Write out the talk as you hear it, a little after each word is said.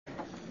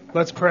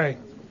Let's pray.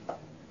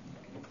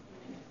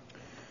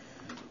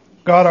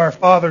 God our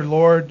Father,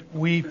 Lord,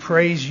 we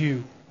praise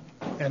you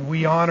and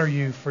we honor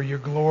you for your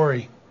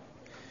glory.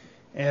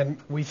 And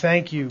we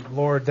thank you,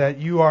 Lord, that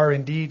you are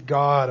indeed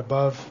God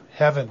above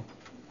heaven.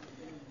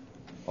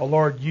 Oh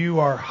Lord, you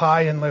are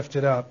high and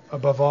lifted up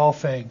above all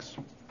things.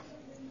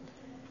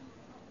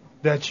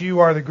 That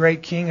you are the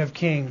great King of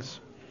kings.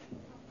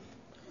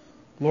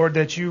 Lord,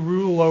 that you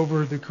rule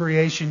over the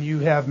creation you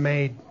have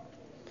made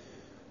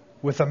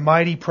with a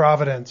mighty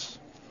providence.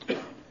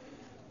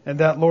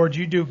 And that, Lord,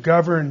 you do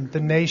govern the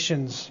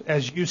nations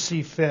as you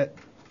see fit.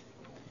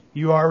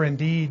 You are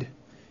indeed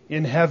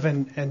in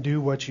heaven and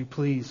do what you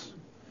please.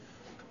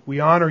 We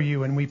honor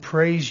you and we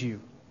praise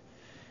you.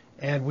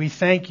 And we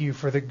thank you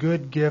for the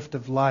good gift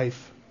of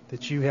life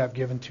that you have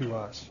given to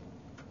us.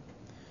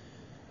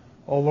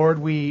 Oh Lord,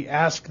 we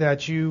ask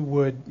that you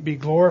would be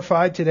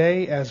glorified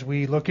today as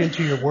we look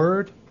into your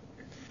word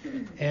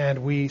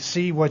and we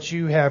see what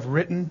you have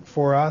written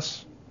for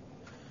us.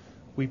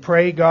 We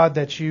pray, God,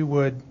 that you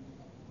would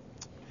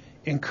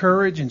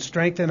encourage and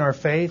strengthen our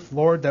faith,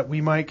 Lord, that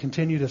we might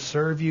continue to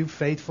serve you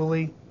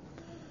faithfully.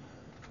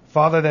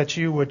 Father, that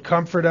you would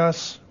comfort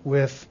us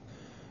with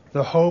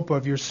the hope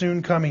of your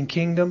soon coming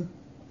kingdom.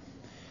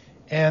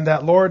 And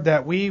that, Lord,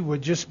 that we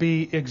would just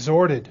be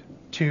exhorted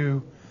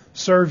to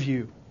serve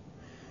you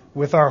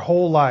with our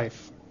whole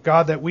life.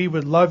 God, that we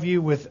would love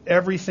you with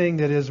everything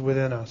that is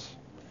within us.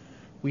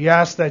 We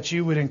ask that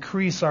you would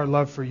increase our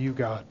love for you,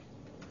 God.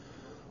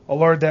 Oh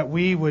Lord, that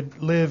we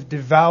would live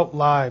devout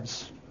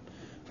lives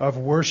of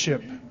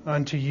worship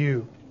unto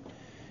you.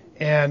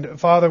 And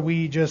Father,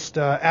 we just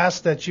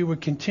ask that you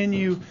would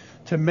continue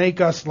to make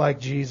us like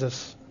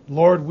Jesus.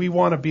 Lord, we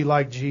want to be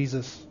like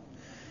Jesus.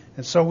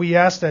 And so we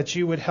ask that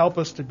you would help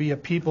us to be a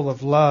people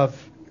of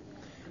love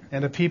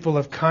and a people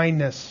of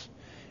kindness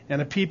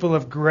and a people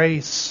of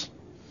grace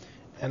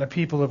and a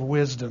people of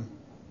wisdom.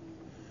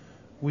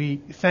 We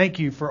thank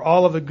you for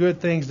all of the good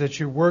things that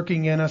you're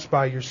working in us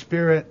by your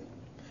Spirit.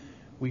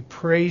 We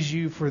praise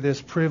you for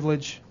this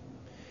privilege.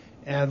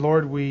 And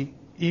Lord, we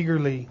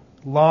eagerly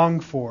long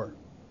for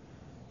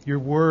your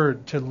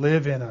word to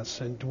live in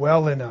us and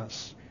dwell in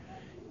us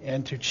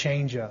and to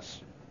change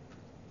us.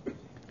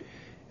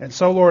 And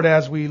so, Lord,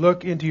 as we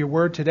look into your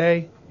word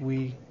today,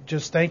 we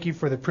just thank you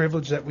for the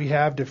privilege that we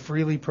have to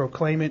freely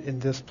proclaim it in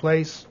this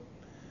place.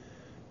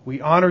 We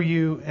honor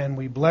you and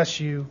we bless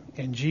you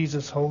in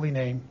Jesus' holy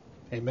name.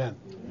 Amen.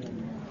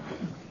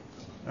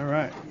 All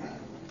right.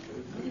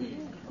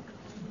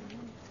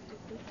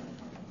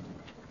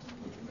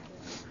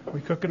 We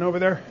cooking over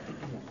there?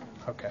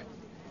 Okay.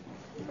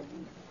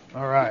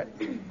 All right.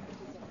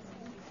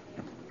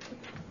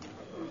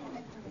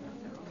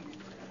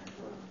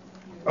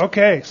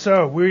 Okay,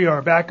 so we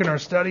are back in our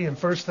study in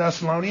 1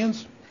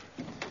 Thessalonians.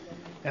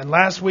 And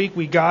last week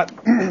we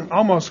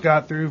almost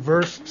got through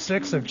verse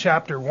 6 of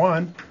chapter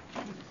 1.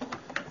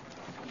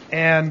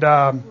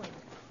 And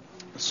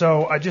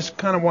so I just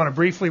kind of want to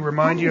briefly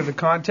remind you of the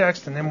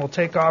context, and then we'll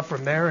take off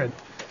from there and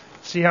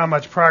see how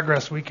much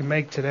progress we can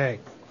make today.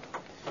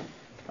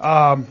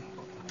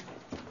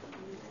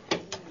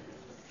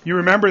 You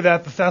remember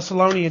that the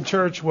Thessalonian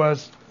church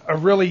was a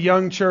really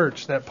young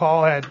church that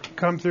Paul had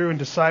come through and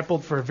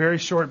discipled for a very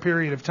short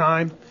period of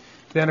time.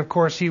 Then, of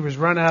course, he was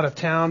run out of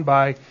town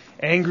by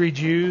angry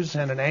Jews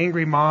and an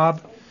angry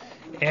mob.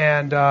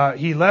 And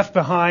he left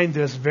behind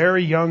this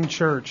very young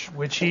church,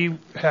 which he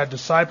had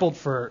discipled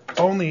for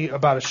only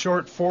about a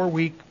short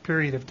 4-week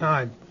period of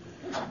time.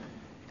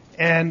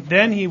 And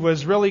then he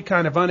was really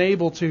kind of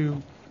unable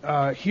to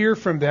hear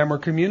from them or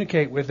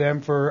communicate with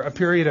them for a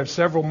period of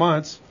several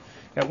months,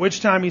 at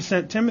which time he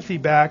sent Timothy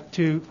back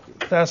to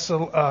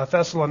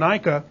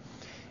Thessalonica,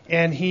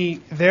 and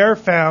he there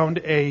found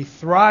a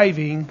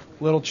thriving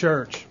little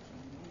church.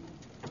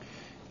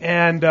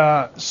 And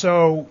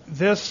so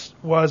this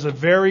was a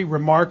very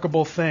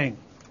remarkable thing.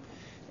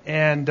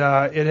 And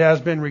it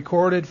has been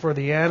recorded for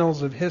the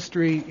annals of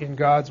history in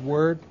God's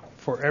Word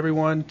for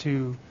everyone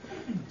to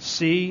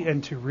see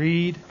and to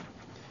read.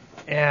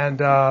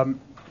 And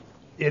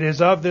it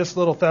is of this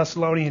little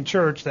Thessalonian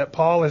church that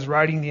Paul is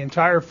writing the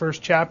entire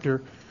first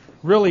chapter,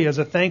 really as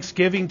a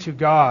thanksgiving to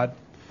God,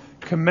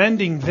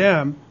 commending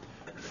them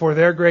for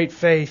their great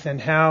faith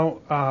and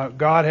how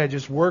God had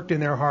just worked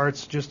in their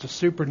hearts just a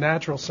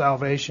supernatural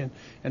salvation,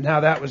 and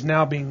how that was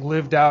now being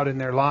lived out in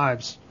their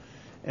lives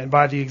and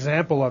by the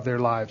example of their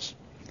lives.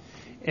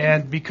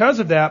 And because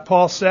of that,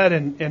 Paul said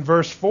in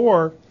verse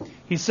 4,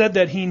 he said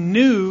that he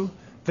knew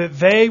that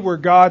they were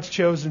God's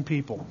chosen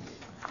people.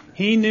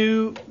 He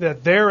knew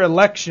that their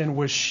election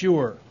was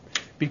sure,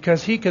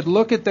 because he could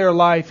look at their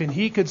life and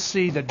he could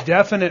see the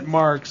definite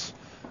marks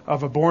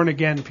of a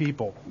born-again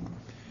people.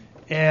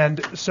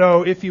 And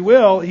so, if you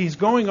will, he's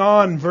going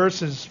on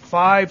verses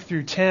 5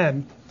 through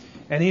 10,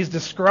 and he's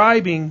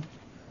describing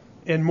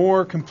in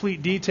more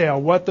complete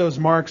detail what those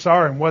marks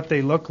are and what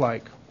they look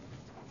like.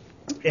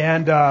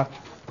 And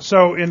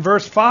so in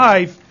verse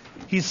 5,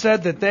 he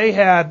said that they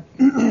had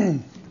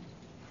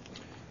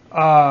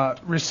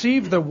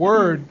received the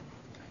word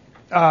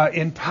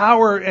in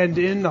power and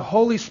in the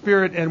Holy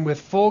Spirit and with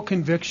full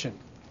conviction.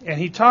 And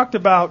he talked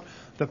about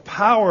the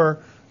power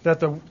that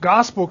the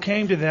gospel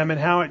came to them and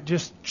how it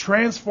just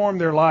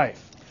transformed their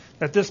life.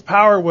 That this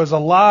power was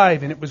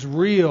alive and it was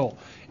real,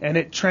 and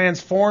it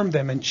transformed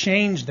them and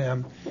changed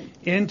them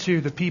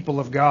into the people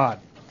of God.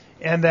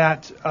 And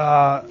that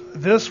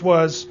this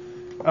was,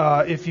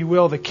 if you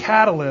will, the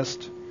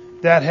catalyst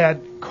that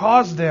had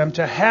caused them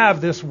to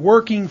have this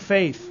working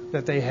faith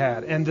that they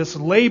had, and this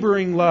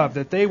laboring love,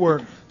 that they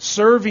were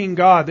serving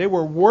God. They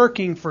were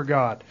working for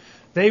God.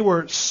 They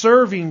were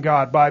serving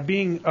God by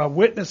being a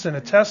witness and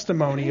a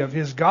testimony of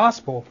His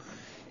gospel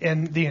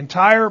in the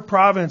entire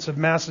province of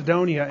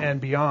Macedonia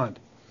and beyond.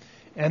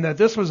 And that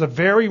this was a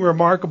very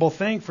remarkable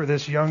thing for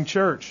this young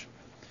church.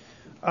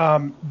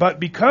 But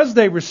because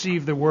they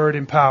received the word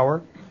in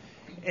power,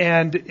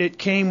 and it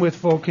came with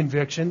full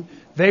conviction,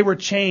 they were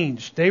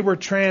changed. They were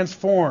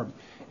transformed.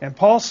 And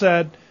Paul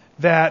said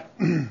that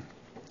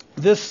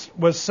this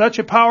was such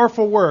a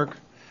powerful work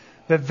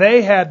that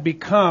they had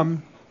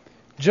become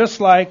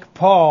just like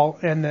Paul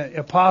and the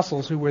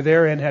apostles who were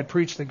there and had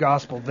preached the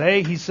gospel.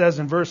 They, he says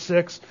in verse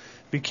 6,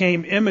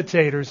 became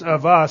imitators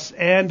of us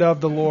and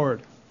of the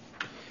Lord.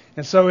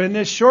 And so in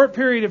this short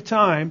period of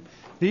time,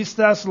 these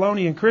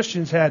Thessalonian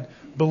Christians had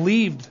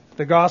believed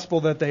the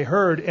gospel that they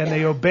heard, and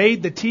they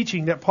obeyed the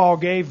teaching that Paul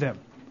gave them.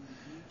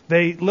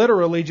 They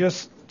literally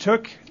just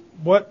took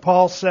what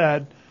Paul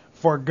said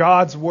for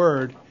God's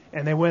word,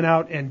 and they went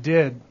out and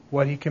did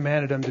what he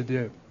commanded them to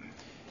do.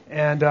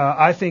 And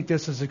I think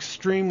this is an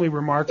extremely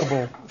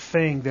remarkable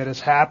thing that has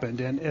happened.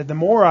 And the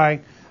more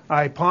I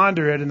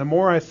ponder it, and the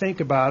more I think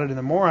about it, and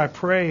the more I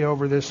pray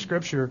over this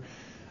scripture,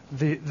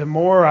 the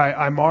more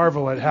I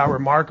marvel at how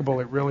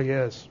remarkable it really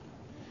is.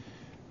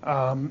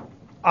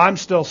 I'm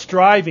still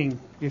striving,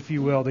 if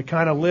you will, to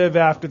kind of live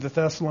after the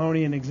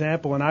Thessalonian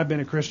example, and I've been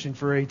a Christian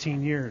for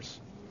 18 years.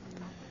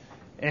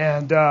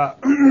 And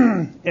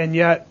and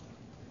yet,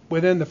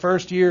 within the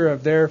first year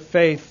of their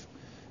faith,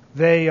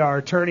 they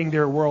are turning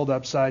their world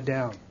upside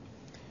down.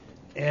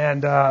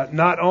 And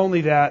not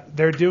only that,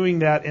 they're doing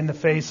that in the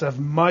face of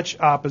much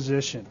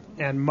opposition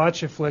and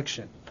much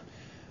affliction.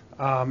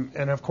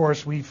 And of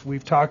course,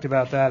 we've talked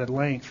about that at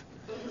length.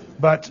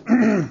 But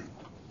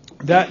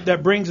that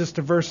brings us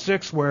to verse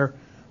 6, where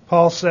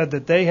Paul said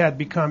that they had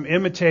become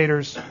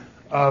imitators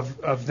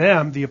of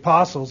them, the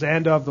apostles,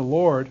 and of the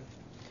Lord,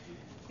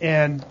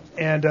 and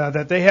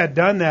that they had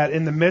done that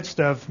in the midst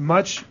of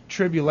much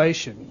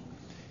tribulation.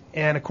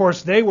 And of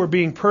course, they were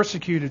being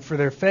persecuted for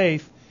their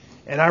faith.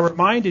 And I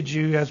reminded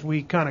you as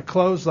we kind of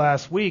closed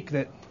last week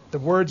that the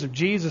words of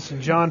Jesus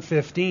in John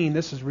 15,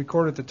 this is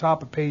recorded at the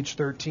top of page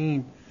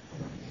 13.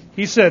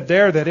 He said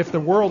there that if the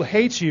world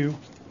hates you,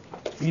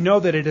 you know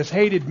that it has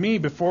hated me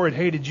before it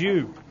hated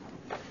you.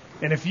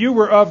 And if you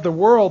were of the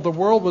world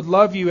would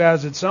love you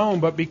as its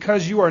own. But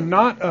because you are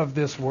not of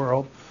this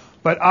world,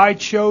 but I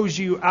chose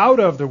you out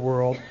of the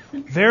world,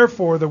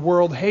 therefore the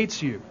world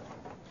hates you.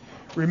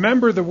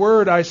 Remember the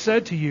word I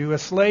said to you, a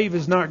slave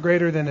is not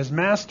greater than his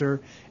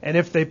master, and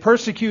if they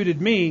persecuted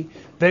me,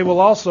 they will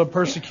also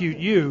persecute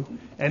you,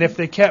 and if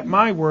they kept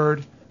my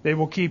word, they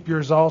will keep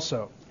yours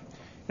also.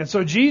 And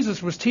so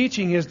Jesus was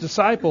teaching his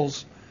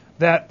disciples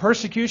that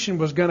persecution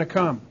was going to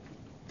come,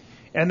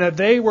 and that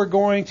they were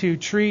going to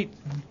treat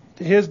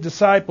his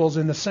disciples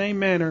in the same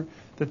manner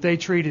that they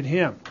treated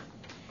him.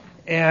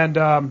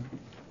 And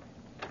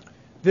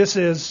this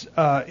is,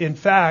 in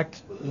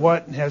fact,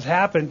 what has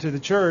happened to the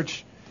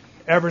church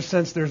ever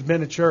since there's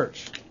been a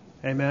church.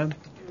 Amen?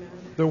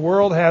 The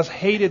world has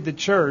hated the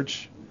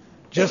church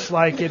just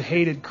like it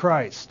hated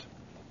Christ.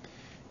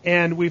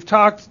 And we've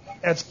talked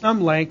at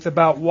some length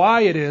about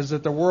why it is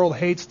that the world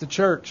hates the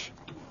church.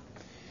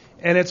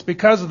 And it's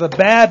because of the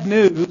bad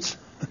news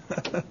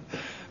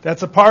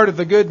that's a part of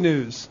the good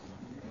news.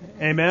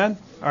 Amen?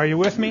 Are you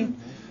with me?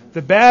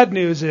 The bad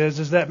news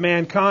is that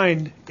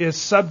mankind is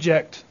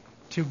subject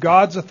to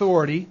God's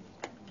authority,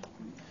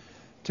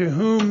 to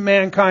whom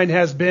mankind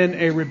has been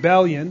in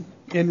rebellion,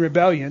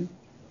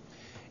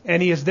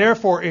 and he has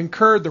therefore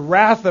incurred the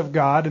wrath of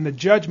God and the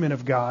judgment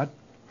of God,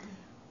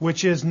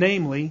 which is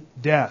namely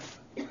death.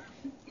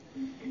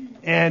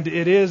 And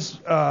it is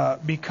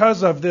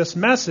because of this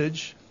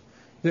message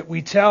that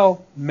we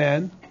tell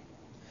men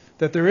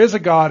that there is a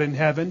God in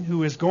heaven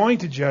who is going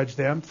to judge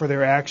them for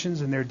their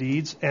actions and their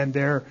deeds and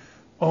their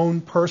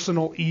own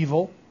personal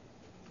evil.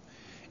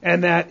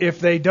 And that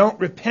if they don't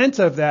repent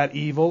of that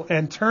evil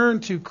and turn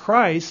to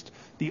Christ,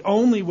 the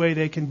only way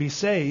they can be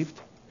saved,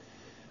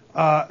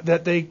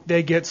 that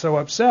they get so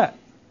upset.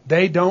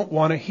 They don't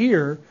want to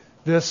hear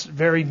this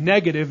very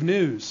negative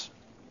news.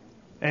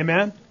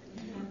 Amen?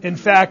 In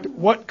fact,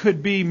 what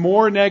could be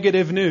more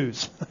negative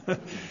news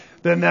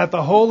than that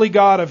the holy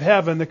God of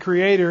heaven, the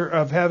creator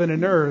of heaven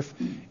and earth,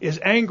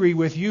 is angry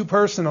with you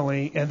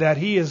personally, and that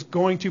he is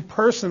going to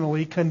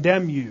personally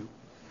condemn you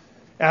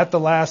at the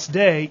last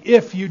day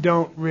if you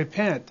don't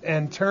repent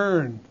and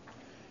turn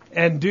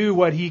and do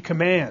what he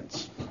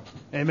commands.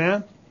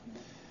 Amen?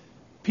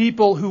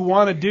 People who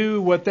want to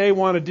do what they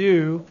want to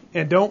do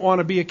and don't want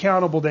to be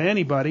accountable to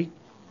anybody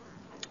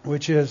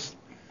which is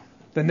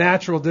the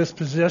natural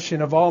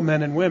disposition of all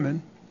men and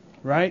women,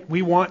 right?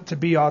 We want to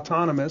be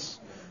autonomous.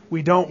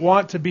 We don't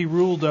want to be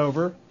ruled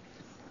over,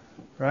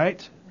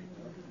 right?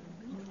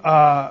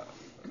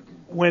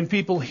 When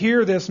people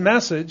hear this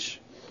message,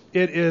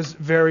 it is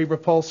very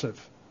repulsive,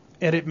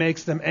 and it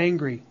makes them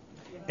angry,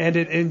 and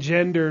it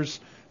engenders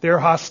their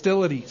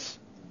hostilities.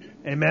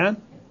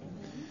 Amen?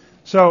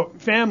 So,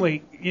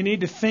 family, you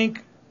need to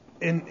think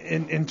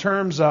in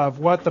terms of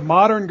what the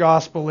modern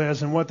gospel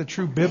is and what the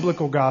true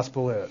biblical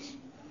gospel is.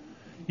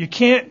 You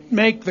can't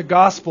make the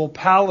gospel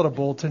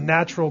palatable to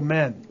natural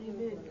men.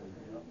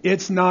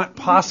 It's not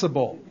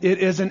possible. It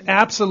is an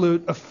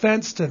absolute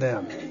offense to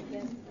them.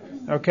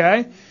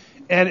 Okay?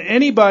 And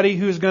anybody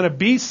who's going to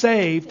be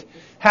saved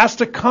has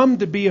to come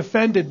to be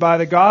offended by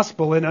the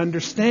gospel and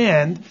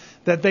understand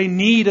that they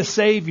need a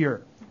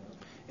Savior.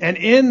 And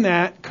in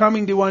that,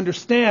 coming to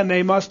understand,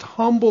 they must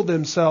humble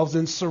themselves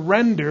and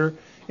surrender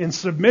in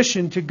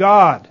submission to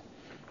God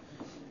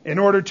in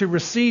order to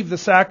receive the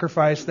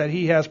sacrifice that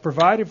He has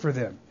provided for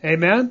them.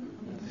 Amen?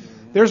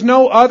 There's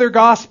no other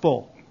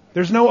gospel.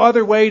 There's no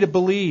other way to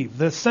believe.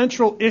 The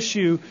central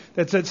issue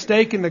that's at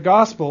stake in the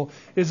gospel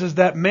is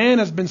that man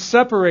has been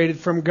separated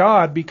from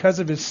God because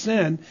of his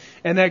sin,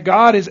 and that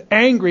God is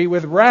angry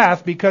with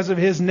wrath because of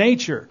His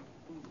nature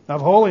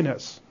of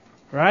holiness.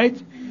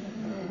 Right?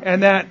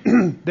 And that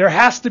there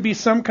has to be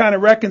some kind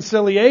of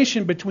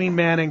reconciliation between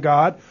man and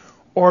God,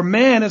 or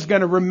man is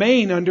going to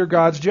remain under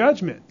God's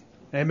judgment.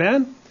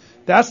 Amen?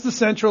 That's the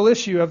central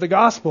issue of the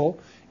gospel,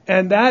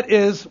 and that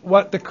is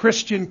what the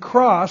Christian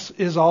cross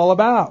is all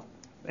about.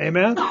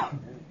 Amen?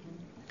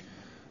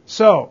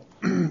 So,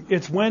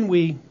 it's when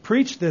we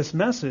preach this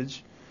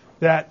message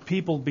that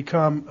people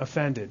become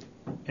offended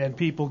and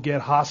people get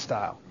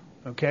hostile.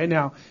 Okay?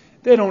 Now,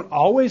 they don't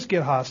always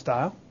get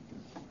hostile.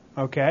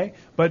 Okay?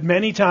 But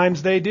many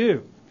times they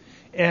do.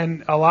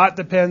 And a lot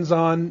depends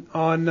on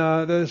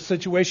the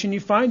situation you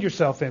find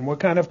yourself in,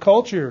 what kind of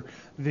culture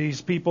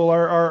these people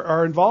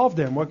are involved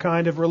in, what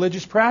kind of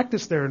religious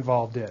practice they're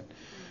involved in.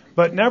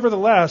 But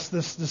nevertheless,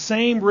 the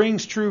same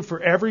rings true for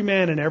every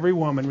man and every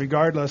woman,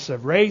 regardless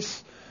of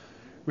race,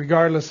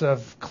 regardless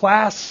of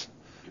class,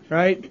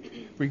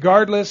 right?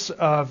 Regardless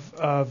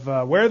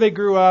of where they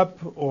grew up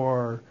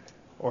or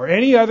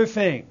any other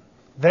thing.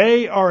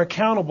 They are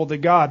accountable to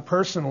God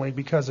personally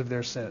because of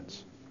their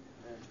sins.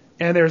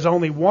 And there's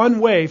only one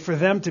way for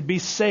them to be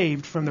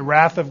saved from the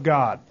wrath of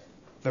God.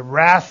 The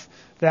wrath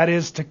that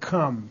is to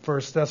come,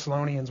 1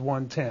 Thessalonians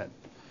 1:10.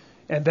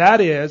 And that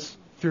is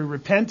through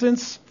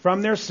repentance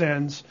from their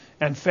sins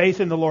and faith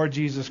in the Lord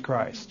Jesus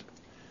Christ.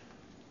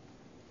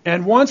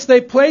 And once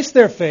they place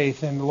their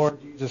faith in the Lord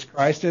Jesus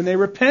Christ and they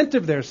repent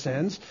of their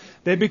sins,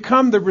 they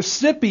become the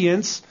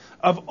recipients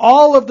of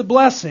all of the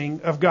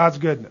blessing of God's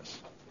goodness.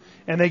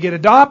 And they get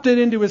adopted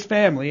into His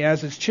family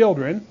as His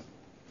children.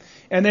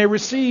 And they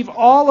receive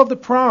all of the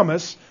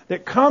promise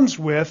that comes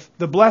with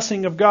the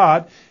blessing of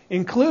God,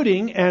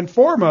 including and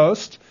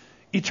foremost,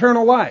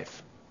 eternal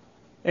life.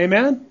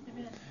 Amen?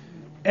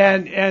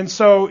 And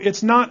so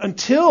it's not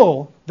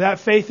until that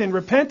faith and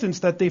repentance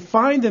that they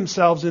find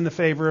themselves in the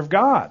favor of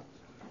God.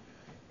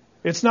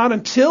 It's not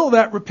until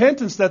that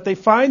repentance that they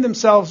find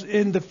themselves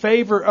in the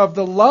favor of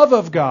the love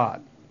of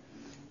God.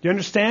 Do you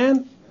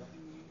understand?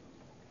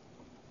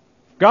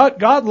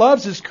 God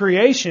loves His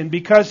creation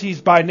because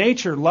He's by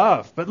nature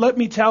love. But let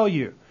me tell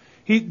you,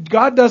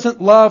 God doesn't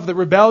love the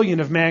rebellion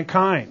of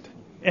mankind.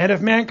 And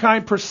if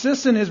mankind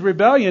persists in his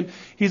rebellion,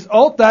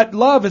 that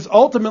love is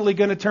ultimately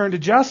going to turn to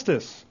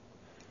justice.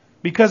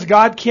 Because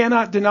God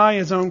cannot deny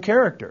His own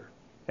character.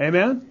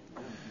 Amen?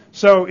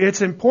 So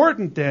it's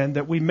important then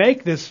that we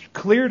make this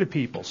clear to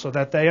people so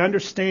that they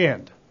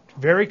understand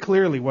very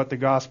clearly what the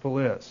gospel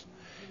is.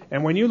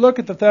 And when you look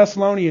at the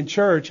Thessalonian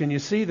church and you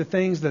see the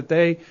things that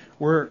they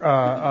were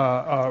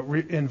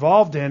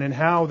involved in and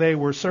how they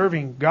were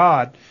serving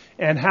God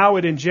and how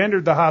it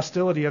engendered the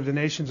hostility of the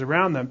nations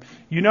around them,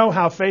 you know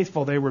how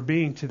faithful they were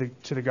being to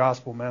the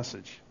gospel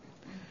message.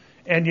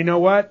 And you know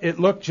what? It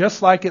looked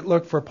just like it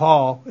looked for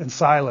Paul and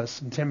Silas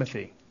and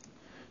Timothy.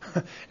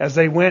 As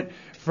they went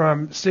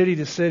from city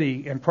to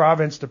city and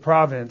province to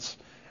province,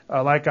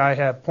 like I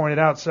have pointed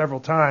out several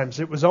times,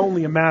 it was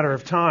only a matter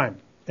of time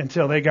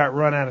until they got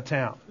run out of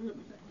town.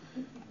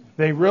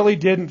 They really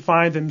didn't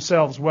find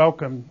themselves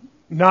welcome,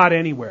 not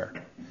anywhere.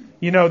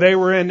 You know, they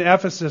were in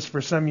Ephesus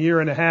for some year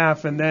and a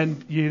half, and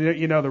then,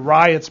 you know, the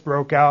riots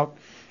broke out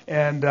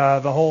and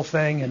the whole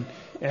thing, and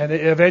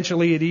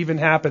eventually it even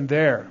happened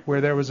there,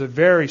 where there was a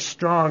very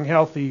strong,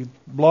 healthy,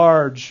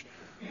 large,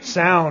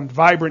 sound,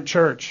 vibrant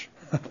church.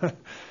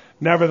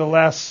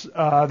 Nevertheless,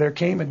 there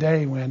came a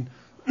day when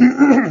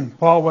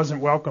Paul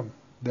wasn't welcome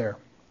there.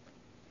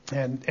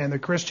 And the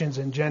Christians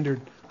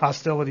engendered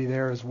hostility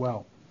there as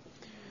well.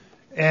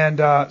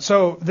 And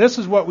so this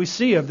is what we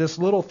see of this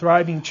little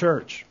thriving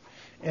church.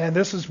 And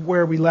this is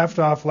where we left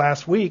off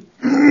last week.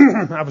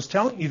 I was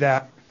telling you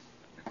that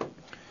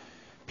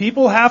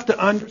people have to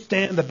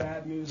understand the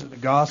bad news of the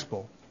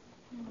gospel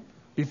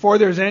before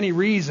there's any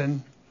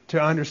reason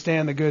to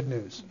understand the good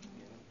news.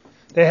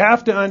 They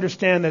have to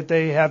understand that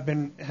they have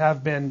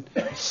been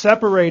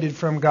separated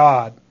from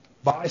God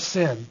by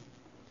sin,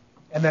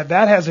 and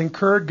that has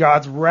incurred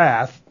God's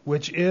wrath,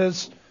 which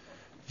is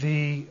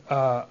the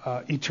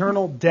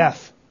eternal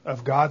death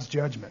of God's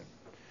judgment.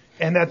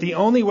 And that the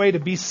only way to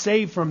be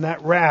saved from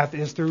that wrath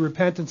is through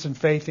repentance and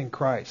faith in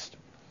Christ.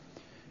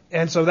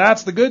 And so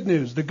that's the good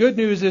news. The good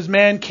news is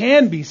man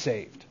can be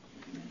saved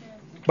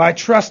by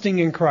trusting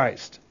in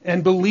Christ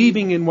and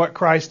believing in what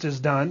Christ has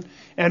done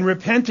and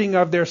repenting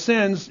of their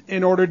sins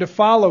in order to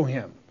follow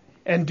Him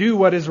and do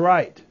what is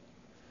right.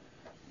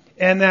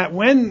 And that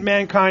when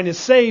mankind is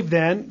saved,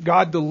 then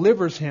God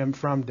delivers him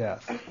from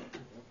death.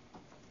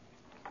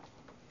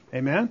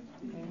 Amen?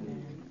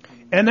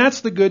 And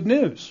that's the good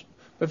news.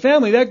 But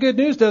family, that good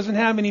news doesn't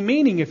have any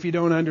meaning if you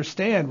don't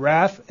understand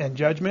wrath and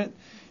judgment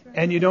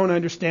and you don't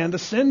understand the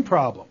sin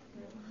problem.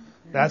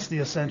 That's the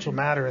essential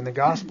matter in the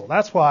gospel.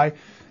 That's why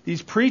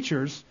these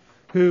preachers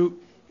who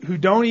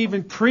don't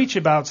even preach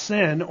about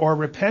sin or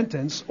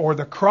repentance or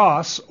the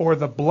cross or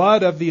the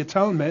blood of the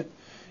atonement,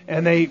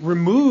 and they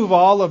remove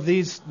all of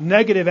these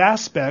negative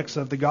aspects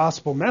of the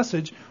gospel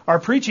message, are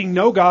preaching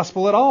no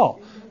gospel at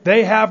all.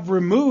 They have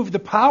removed the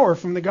power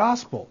from the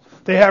gospel.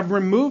 They have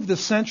removed the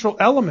central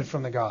element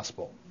from the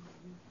gospel.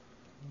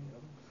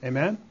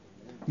 Amen?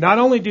 Not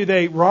only do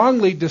they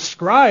wrongly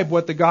describe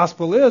what the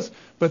gospel is,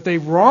 but they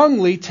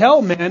wrongly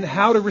tell men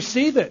how to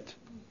receive it.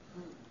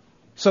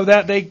 So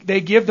that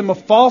they give them a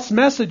false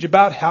message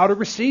about how to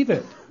receive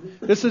it.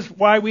 This is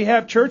why we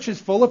have churches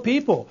full of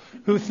people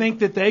who think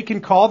that they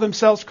can call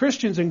themselves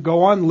Christians and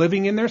go on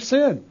living in their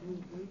sin.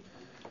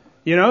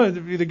 You know,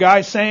 the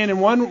guy's saying in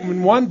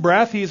one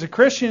breath he's a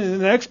Christian, and in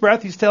the next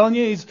breath he's telling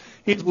you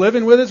he's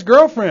living with his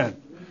girlfriend.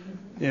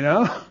 You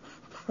know,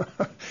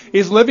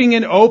 he's living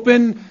in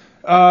open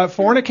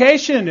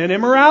fornication and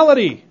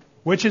immorality,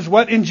 which is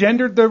what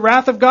engendered the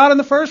wrath of God in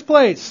the first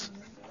place.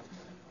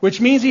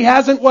 Which means he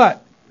hasn't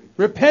what?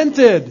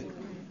 Repented.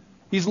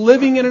 He's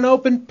living in an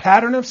open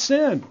pattern of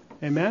sin.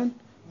 Amen?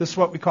 This is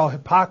what we call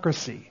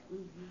hypocrisy.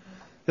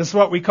 This is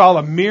what we call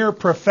a mere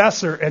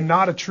professor and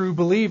not a true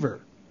believer.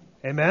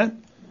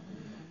 Amen?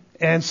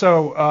 And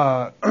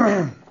so,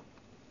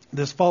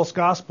 this false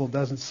gospel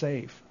doesn't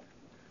save.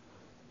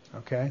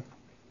 Okay?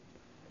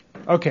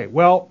 Okay,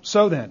 well,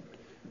 so then,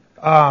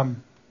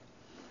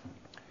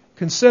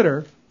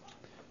 consider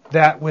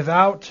that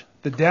without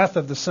the death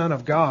of the Son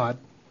of God,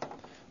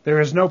 there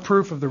is no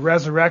proof of the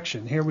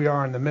resurrection. Here we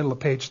are in the middle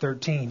of page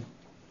 13.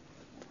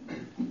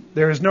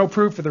 There is no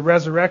proof of the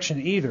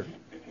resurrection either.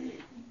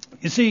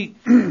 You see,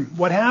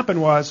 what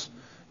happened was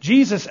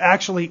Jesus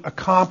actually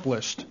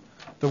accomplished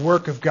the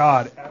work of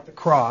God at the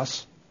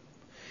cross,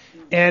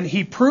 and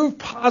He proved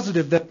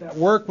positive that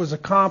work was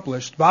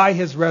accomplished by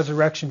His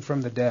resurrection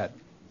from the dead.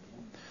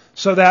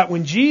 So that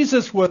when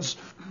Jesus was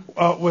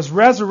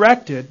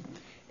resurrected,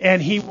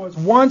 and He was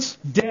once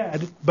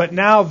dead, but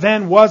now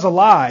then was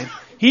alive,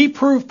 He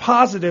proved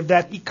positive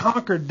that He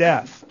conquered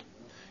death.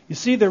 You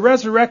see, the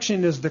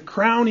resurrection is the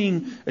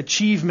crowning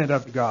achievement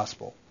of the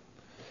gospel.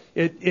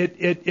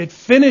 It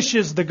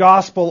finishes the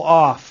gospel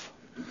off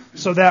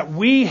so that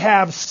we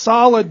have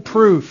solid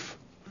proof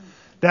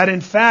that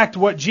in fact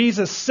what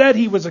Jesus said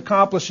He was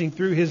accomplishing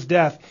through His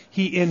death,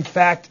 He in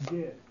fact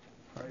did.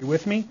 Are you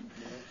with me?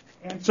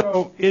 And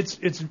so it's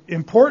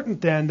important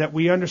then that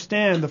we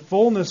understand the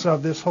fullness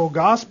of this whole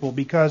gospel,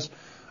 because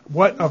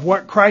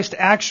what Christ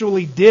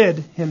actually did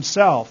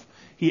Himself.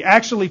 He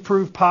actually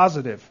proved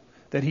positive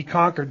that He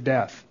conquered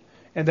death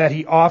and that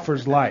He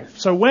offers life.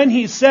 So when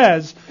He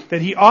says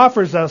that He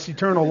offers us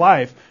eternal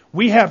life,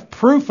 we have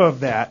proof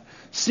of that,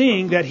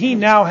 seeing that He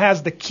now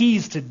has the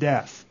keys to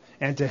death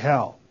and to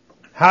hell.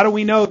 How do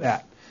we know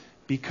that?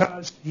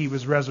 Because He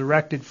was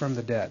resurrected from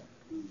the dead.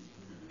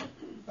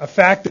 A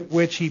fact of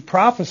which He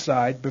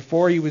prophesied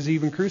before He was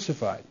even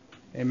crucified.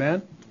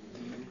 Amen?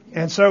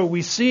 And so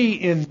we see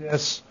in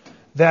this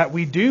that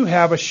we do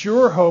have a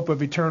sure hope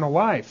of eternal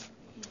life.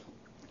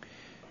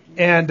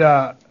 And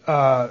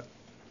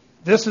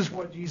this is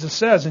what Jesus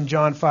says in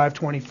John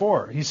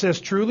 5:24. He says,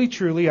 "Truly,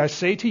 truly, I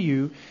say to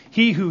you,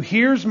 he who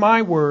hears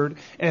my word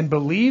and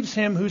believes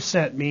Him who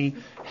sent me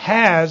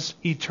has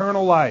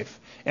eternal life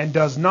and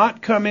does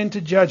not come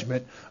into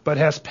judgment, but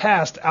has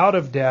passed out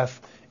of death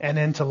and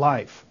into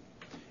life."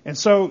 And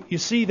so you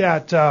see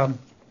that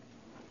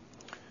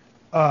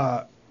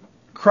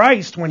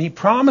Christ, when He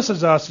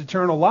promises us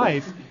eternal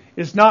life,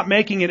 is not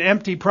making an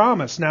empty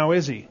promise now,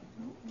 is He?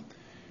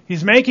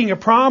 He's making a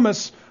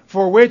promise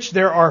for which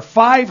there are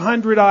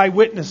 500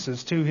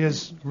 eyewitnesses to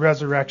His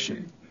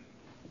resurrection.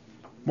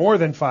 More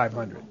than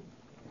 500.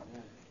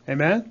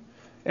 Amen?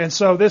 And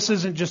so this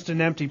isn't just an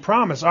empty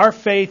promise. Our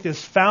faith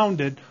is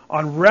founded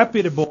on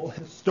reputable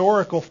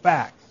historical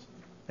facts.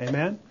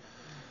 Amen?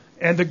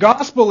 And the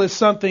gospel is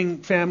something,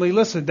 family,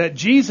 listen, that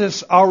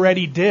Jesus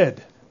already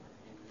did.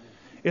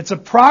 It's a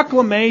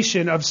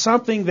proclamation of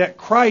something that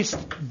Christ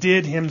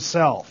did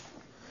Himself.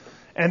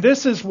 And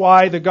this is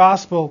why the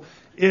gospel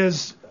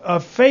is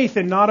of faith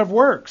and not of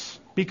works.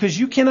 Because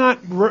you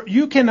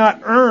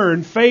cannot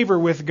earn favor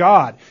with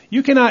God.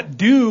 You cannot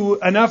do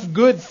enough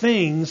good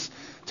things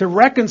to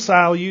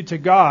reconcile you to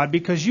God,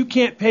 because you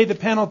can't pay the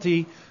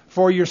penalty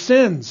for your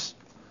sins.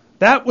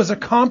 That was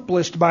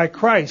accomplished by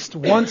Christ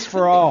once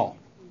for all.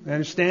 You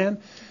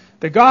understand?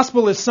 The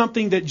gospel is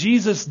something that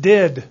Jesus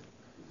did,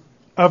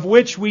 of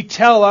which we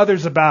tell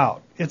others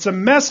about. It's a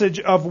message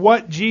of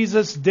what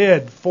Jesus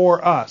did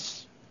for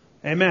us.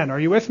 Amen. Are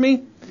you with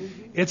me?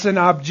 It's an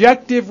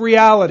objective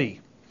reality.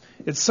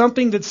 It's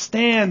something that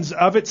stands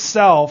of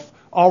itself,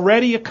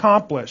 already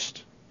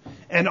accomplished.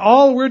 And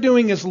all we're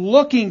doing is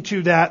looking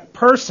to that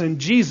person,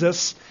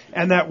 Jesus,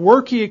 and that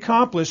work He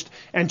accomplished,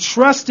 and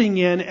trusting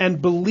in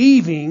and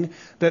believing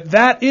that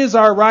that is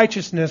our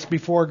righteousness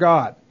before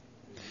God.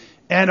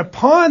 And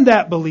upon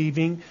that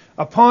believing,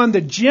 upon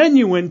the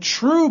genuine,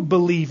 true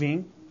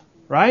believing,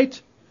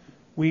 right,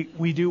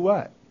 we do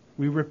what?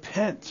 We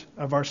repent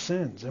of our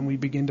sins, and we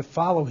begin to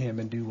follow Him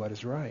and do what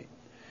is right.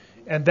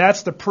 And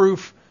that's the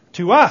proof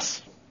to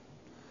us,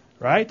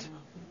 right,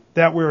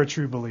 that we're a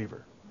true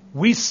believer.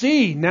 We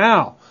see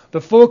now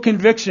the full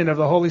conviction of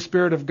the Holy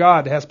Spirit of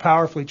God has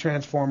powerfully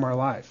transformed our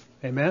life.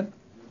 Amen?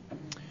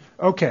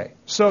 Okay,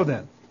 so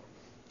then.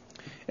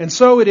 And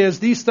so it is,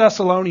 these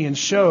Thessalonians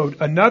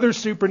showed another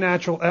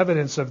supernatural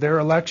evidence of their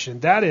election.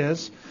 That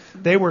is,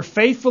 they were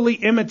faithfully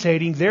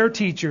imitating their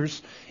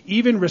teachers,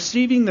 even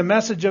receiving the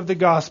message of the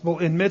gospel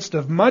in midst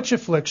of much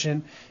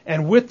affliction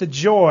and with the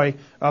joy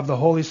of the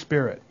Holy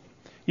Spirit.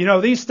 You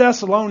know, these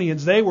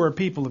Thessalonians, they were a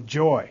people of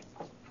joy.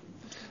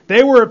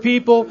 They were a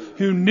people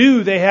who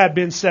knew they had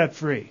been set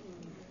free.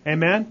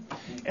 Amen?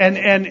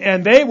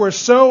 And they were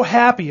so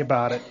happy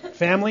about it,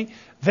 family.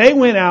 They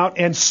went out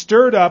and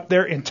stirred up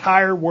their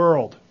entire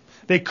world.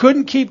 They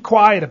couldn't keep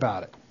quiet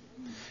about it.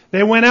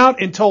 They went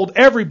out and told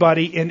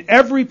everybody in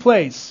every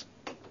place,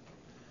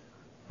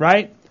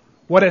 right,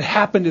 what had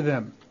happened to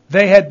them.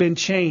 They had been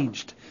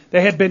changed.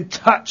 They had been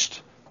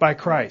touched by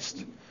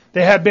Christ.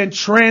 They had been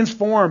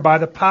transformed by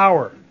the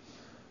power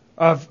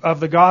of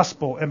the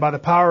gospel and by the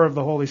power of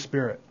the Holy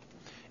Spirit.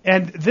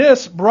 And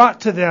this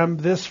brought to them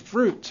this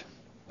fruit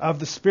of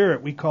the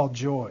Spirit we call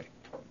joy.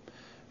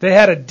 They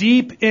had a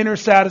deep inner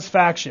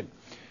satisfaction.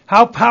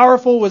 How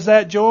powerful was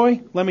that joy?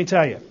 Let me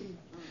tell you.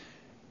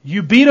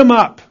 You beat them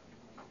up,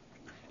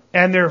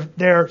 and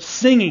they're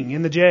singing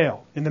in the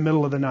jail in the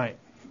middle of the night.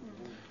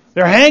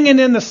 They're hanging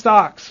in the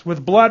stocks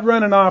with blood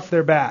running off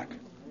their back.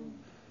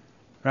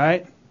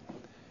 Right?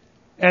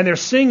 And they're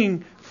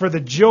singing for the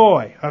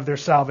joy of their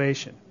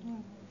salvation.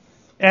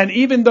 And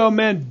even though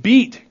men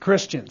beat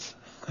Christians,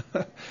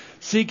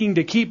 seeking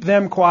to keep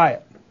them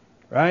quiet,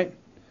 right?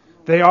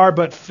 They are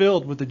but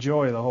filled with the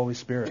joy of the Holy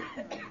Spirit.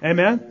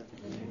 Amen?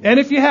 And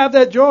if you have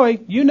that joy,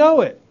 you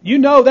know it. You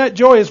know that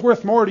joy is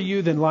worth more to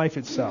you than life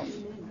itself.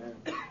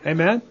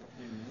 Amen?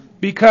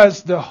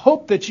 Because the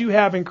hope that you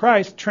have in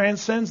Christ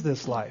transcends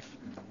this life.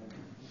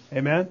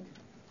 Amen?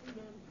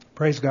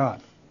 Praise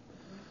God.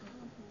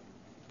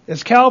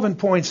 As Calvin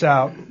points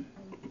out,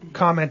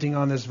 commenting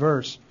on this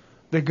verse,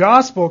 the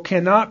gospel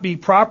cannot be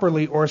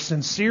properly or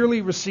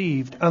sincerely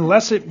received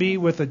unless it be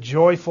with a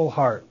joyful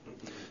heart.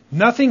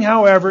 Nothing,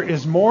 however,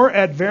 is more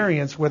at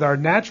variance with our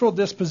natural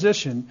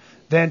disposition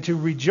than to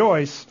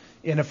rejoice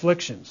in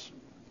afflictions.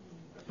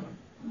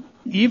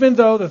 Even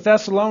though the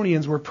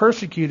Thessalonians were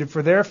persecuted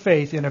for their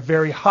faith in a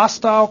very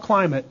hostile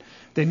climate,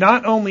 they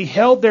not only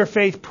held their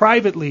faith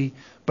privately,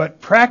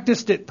 but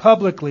practiced it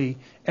publicly,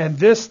 and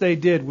this they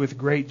did with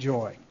great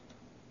joy.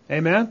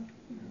 Amen?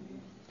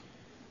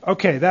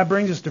 Okay, that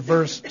brings us to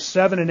verse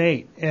 7 and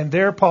 8. And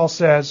there Paul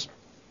says,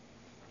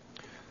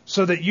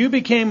 so that you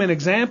became an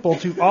example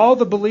to all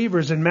the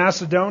believers in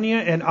Macedonia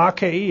and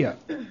Achaia.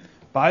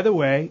 By the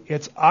way,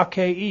 it's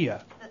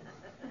Achaia.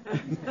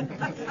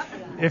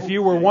 If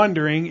you were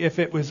wondering if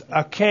it was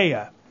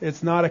Achaia,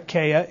 it's not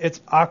Achaia,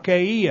 it's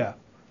Achaia.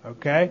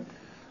 Okay?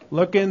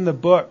 Look in the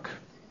book.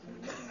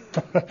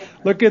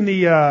 Look in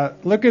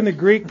the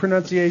Greek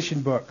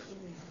pronunciation book.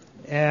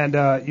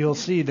 And you'll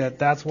see that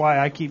that's why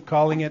I keep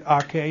calling it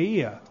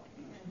Achaia.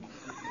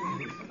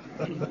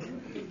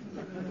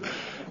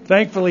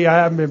 Thankfully, I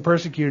haven't been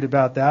persecuted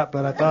about that,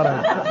 but I thought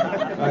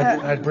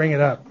I'd bring it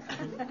up.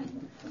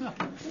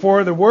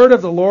 For the word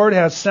of the Lord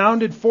has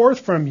sounded forth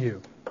from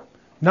you,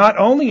 not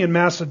only in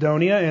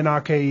Macedonia and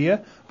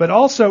Achaia, but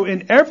also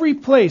in every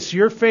place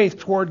your faith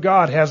toward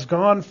God has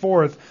gone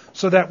forth,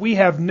 so that we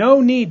have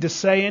no need to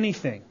say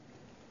anything.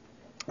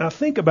 Now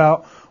think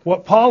about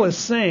what Paul is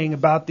saying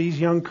about these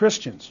young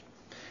Christians.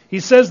 He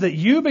says that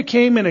you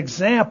became an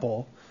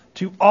example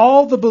to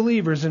all the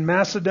believers in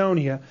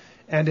Macedonia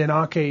and in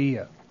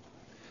Achaia.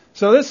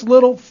 So this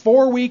little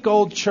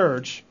 4-week-old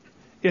church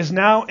is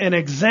now an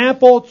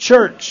example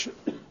church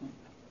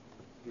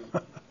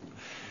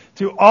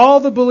to all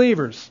the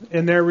believers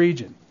in their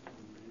region.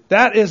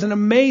 That is an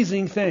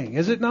amazing thing,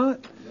 is it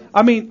not?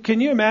 I mean,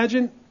 can you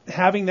imagine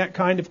having that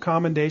kind of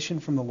commendation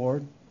from the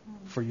Lord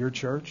for your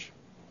church?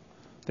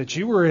 That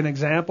you were an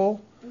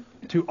example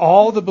to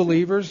all the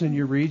believers in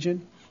your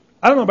region?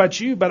 I don't know about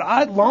you, but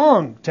I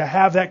long to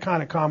have that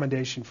kind of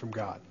commendation from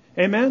God.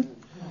 Amen?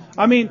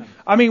 I mean,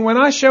 when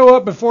I show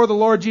up before the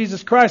Lord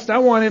Jesus Christ, I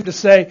want Him to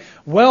say,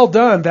 "Well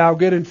done, thou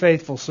good and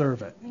faithful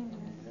servant."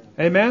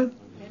 Amen?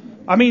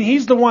 I mean,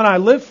 He's the one I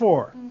live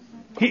for.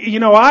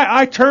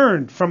 I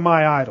turned from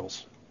my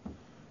idols.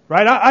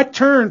 Right? I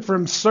turned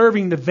from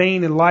serving the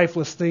vain and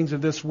lifeless things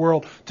of this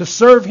world to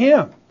serve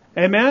Him.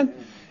 Amen?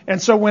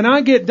 And so when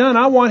I get done,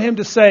 I want Him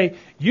to say,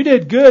 "You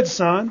did good,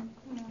 son."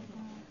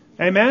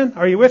 Amen?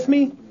 Are you with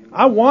me?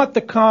 I want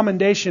the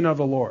commendation of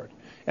the Lord.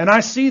 And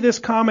I see this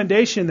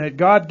commendation that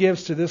God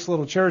gives to this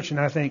little church, and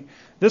I think,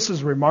 this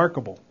is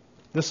remarkable.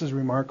 This is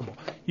remarkable.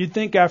 You'd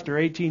think after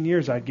 18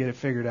 years I'd get it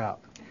figured out.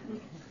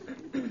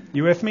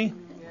 You with me?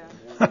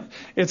 Yeah.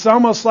 It's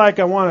almost like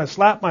I want to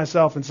slap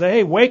myself and say,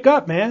 "Hey, wake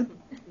up, man.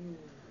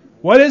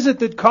 What is it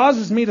that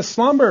causes me to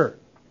slumber?"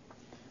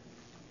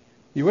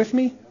 You with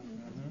me?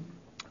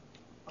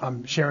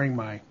 I'm sharing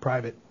my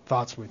private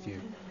thoughts with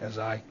you as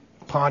I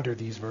ponder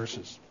these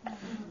verses.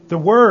 The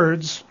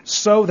words,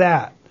 "so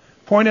that,"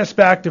 point us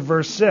back to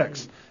verse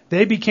 6.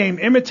 They became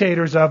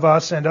imitators of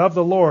us and of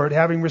the Lord,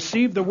 having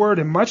received the word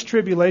in much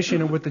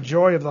tribulation and with the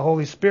joy of the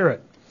Holy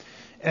Spirit.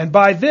 And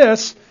by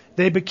this,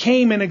 they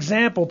became an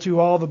example to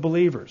all the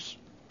believers.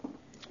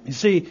 You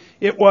see,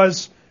 it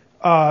was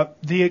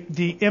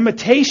the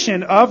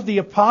imitation of the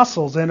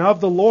apostles and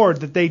of the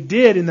Lord that they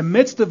did in the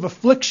midst of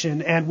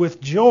affliction and with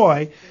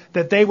joy,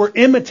 that they were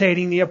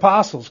imitating the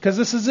apostles. Because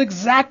this is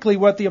exactly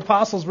what the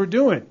apostles were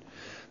doing.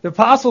 The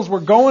apostles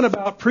were going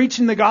about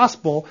preaching the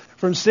gospel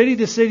from city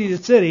to city to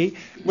city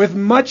with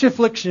much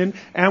affliction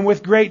and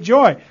with great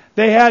joy.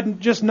 They had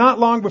just not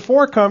long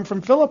before come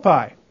from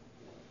Philippi,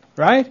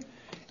 right?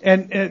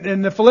 And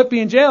in the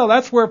Philippian jail,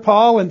 that's where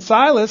Paul and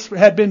Silas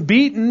had been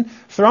beaten,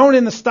 thrown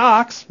in the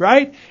stocks,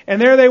 right? And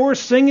there they were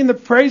singing the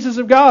praises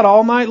of God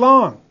all night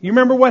long. You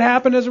remember what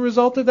happened as a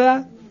result of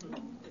that?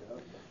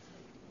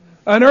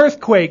 An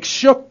earthquake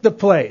shook the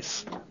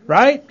place,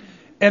 right?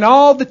 And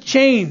all the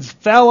chains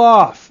fell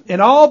off.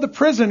 And all the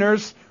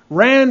prisoners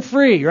ran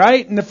free,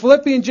 right? And the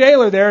Philippian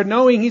jailer there,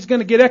 knowing he's going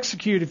to get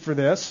executed for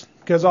this,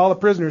 because all the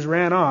prisoners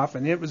ran off,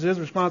 and it was his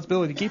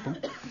responsibility to keep them,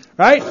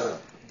 right?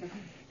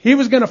 He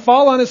was going to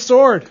fall on his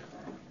sword.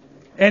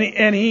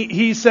 And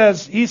he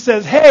says,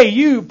 "Hey,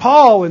 you,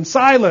 Paul and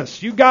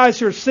Silas, you guys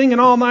who are singing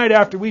all night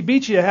after we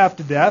beat you half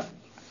to death."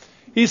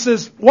 He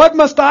says, "What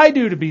must I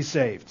do to be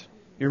saved?"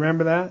 You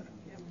remember that?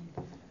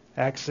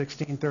 Acts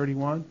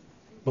 16:31.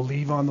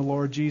 "Believe on the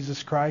Lord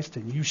Jesus Christ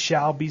and you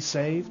shall be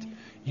saved,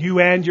 you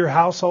and your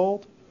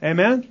household."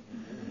 Amen?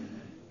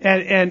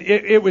 And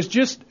it was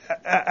just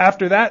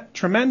after that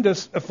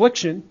tremendous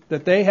affliction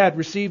that they had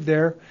received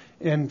there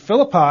in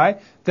Philippi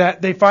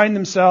that they find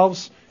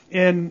themselves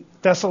in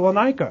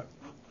Thessalonica,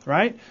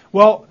 right?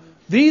 Well,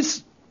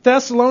 these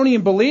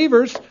Thessalonian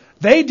believers,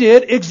 they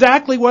did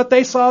exactly what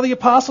they saw the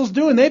apostles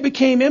doing. They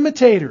became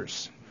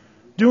imitators.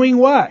 Doing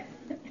what?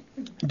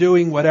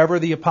 Doing whatever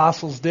the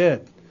apostles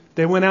did.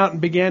 They went out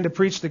and began to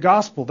preach the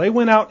gospel. They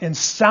went out and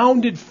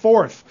sounded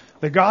forth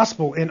the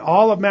gospel in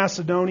all of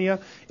Macedonia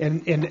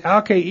and in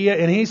Achaia.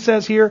 And he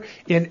says here,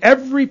 in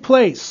every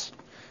place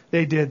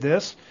they did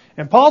this.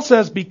 And Paul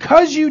says,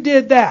 because you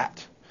did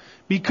that,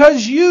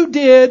 because you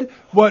did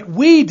what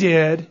we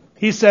did,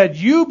 he said,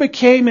 you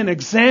became an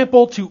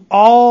example to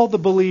all the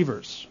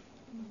believers.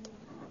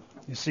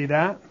 You see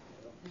that?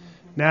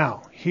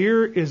 Now,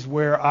 here is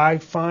where I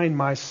find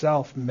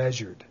myself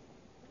measured.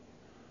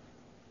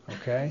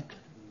 Okay?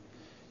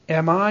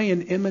 Am I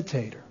an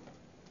imitator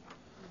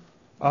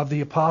of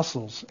the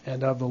apostles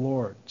and of the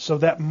Lord? So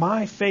that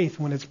my faith,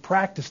 when it's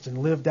practiced and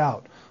lived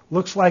out,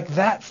 looks like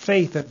that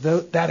faith at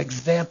that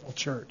example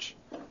church.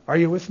 Are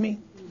you with me?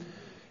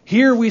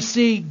 Here we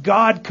see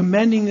God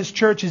commending this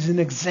church as an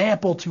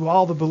example to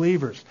all the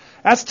believers.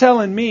 That's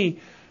telling me,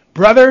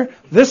 brother,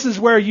 this is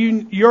where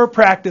your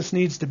practice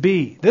needs to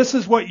be. This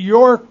is what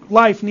your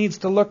life needs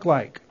to look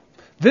like.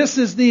 This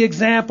is the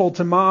example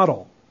to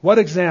model. What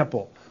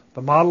example?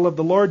 The model of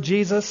the Lord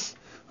Jesus,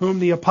 whom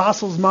the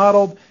apostles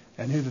modeled,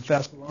 and who the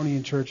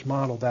Thessalonian church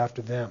modeled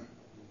after them.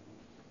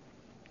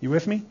 You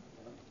with me?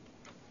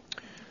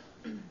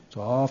 It's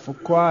awful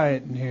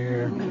quiet in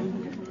here.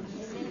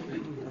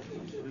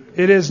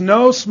 It is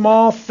no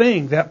small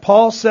thing that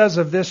Paul says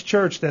of this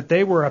church that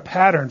they were a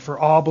pattern for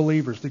all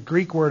believers. The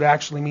Greek word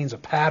actually means a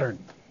pattern.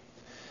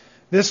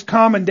 This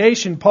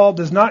commendation Paul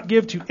does not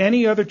give to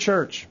any other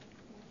church.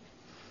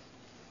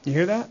 You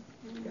hear that?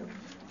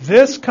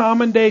 This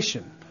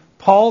commendation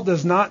Paul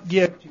does not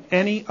give to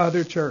any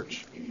other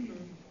church.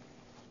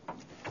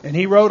 And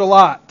he wrote a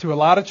lot to a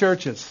lot of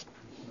churches.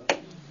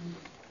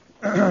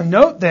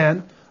 Note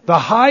then the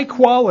high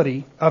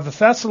quality of the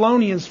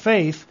Thessalonians'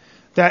 faith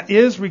that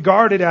is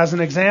regarded as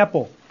an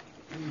example.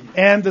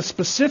 And the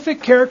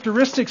specific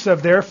characteristics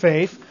of their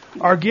faith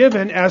are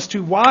given as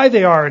to why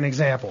they are an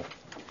example.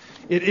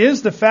 It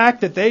is the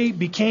fact that they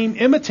became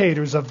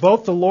imitators of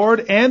both the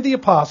Lord and the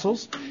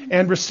apostles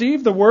and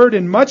received the word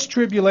in much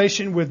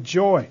tribulation with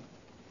joy.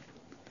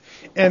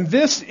 And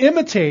this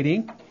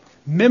imitating,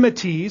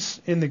 mimetes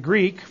in the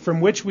Greek,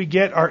 from which we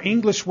get our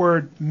English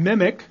word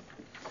mimic,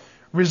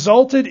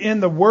 resulted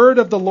in the word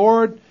of the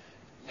Lord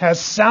has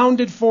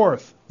sounded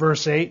forth,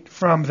 verse 8,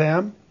 from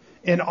them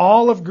in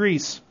all of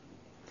Greece.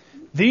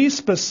 These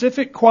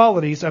specific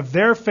qualities of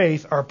their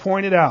faith are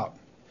pointed out.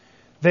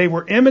 They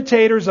were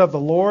imitators of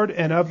the Lord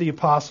and of the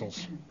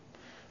apostles.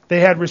 They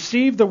had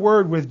received the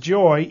word with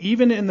joy,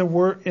 even in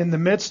the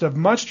midst of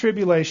much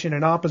tribulation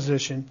and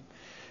opposition,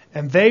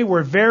 and they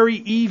were very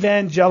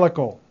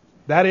evangelical,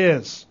 that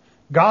is,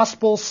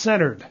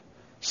 gospel-centered,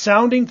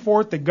 sounding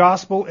forth the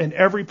gospel in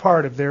every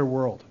part of their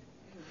world.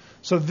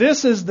 So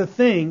this is the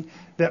thing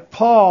that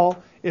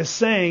Paul is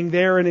saying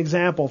they're an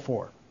example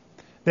for.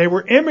 They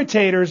were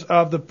imitators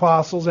of the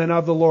apostles and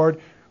of the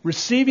Lord,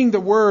 receiving the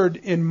word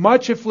in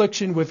much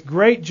affliction with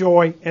great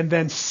joy and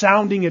then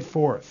sounding it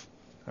forth.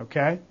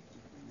 Okay?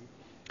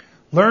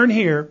 Learn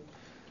here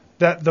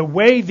that the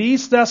way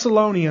these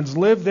Thessalonians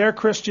lived their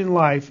Christian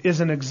life is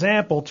an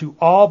example to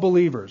all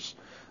believers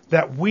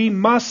that we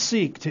must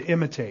seek to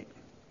imitate.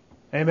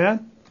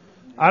 Amen?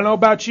 I don't know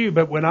about you,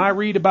 but when I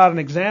read about an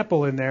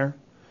example in there,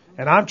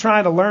 and I'm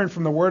trying to learn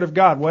from the Word of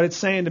God, what it's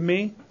saying to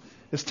me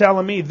is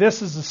telling me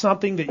this is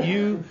something that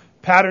you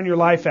pattern your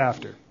life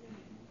after.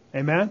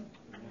 Amen?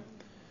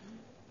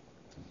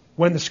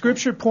 When the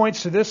Scripture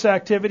points to this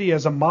activity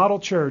as a model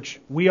church,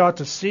 we ought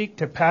to seek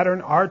to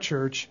pattern our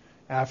church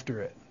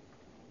after it.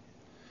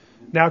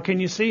 Now, can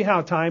you see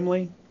how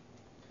timely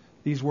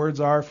these words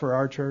are for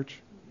our church?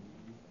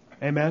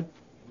 Amen?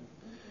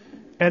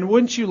 And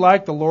wouldn't you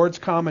like the Lord's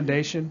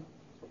commendation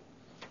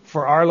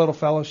for our little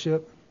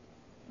fellowship?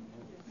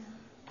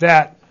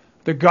 That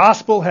the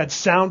gospel had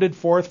sounded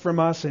forth from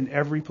us in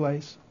every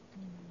place.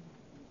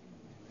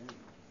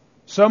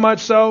 So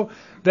much so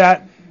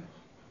that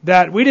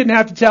we didn't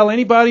have to tell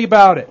anybody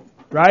about it,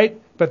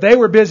 right? But they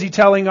were busy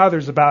telling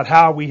others about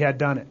how we had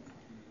done it.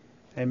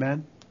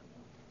 Amen?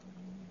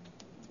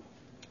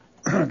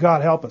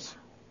 God help us.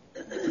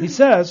 He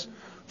says,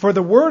 "For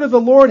the word of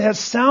the Lord has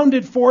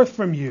sounded forth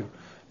from you,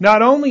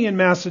 not only in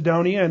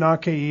Macedonia and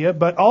Achaia,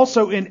 but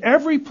also in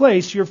every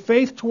place your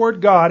faith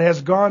toward God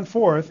has gone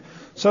forth,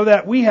 so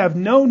that we have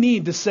no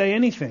need to say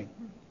anything."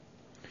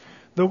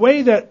 The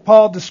way that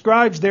Paul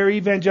describes their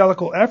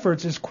evangelical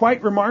efforts is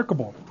quite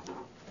remarkable.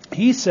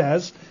 He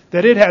says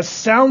that it has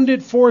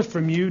sounded forth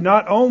from you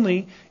not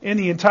only in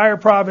the entire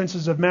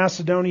provinces of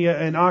Macedonia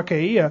and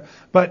Achaia,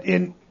 but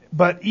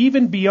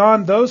even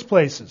beyond those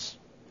places.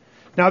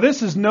 Now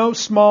this is no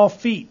small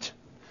feat.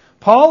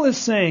 Paul is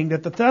saying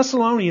that the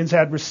Thessalonians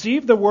had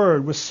received the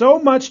word with so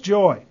much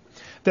joy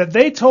that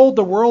they told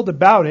the world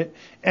about it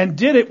and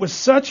did it with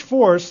such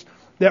force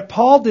that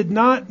Paul did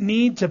not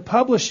need to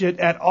publish it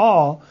at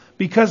all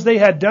because they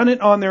had done it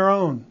on their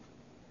own.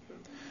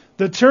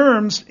 The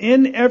terms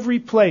 "in every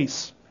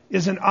place"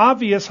 is an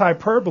obvious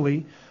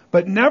hyperbole,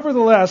 but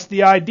nevertheless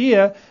the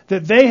idea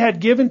that they had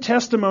given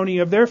testimony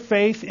of their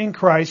faith in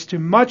Christ to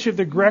much of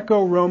the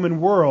Greco-Roman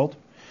world,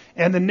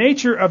 and the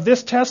nature of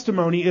this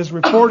testimony is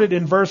reported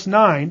in verse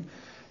 9,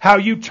 how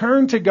you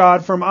turned to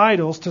God from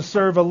idols to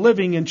serve a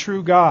living and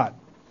true God.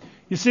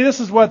 You see, this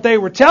is what they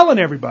were telling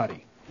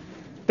everybody.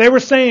 They were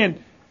saying,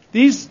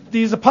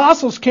 these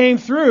apostles came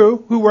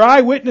through who were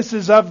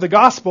eyewitnesses of the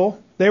gospel.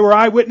 They were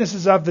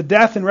eyewitnesses of the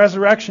death and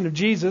resurrection of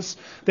Jesus.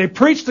 They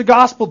preached the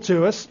gospel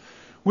to us.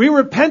 We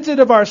repented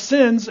of our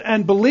sins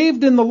and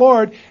believed in the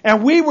Lord,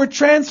 and we were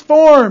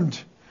transformed.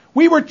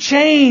 We were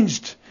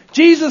changed.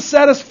 Jesus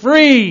set us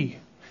free,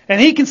 and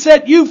He can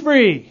set you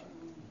free.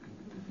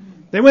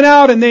 They went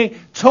out and they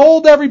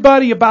told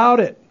everybody about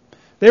it.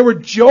 They were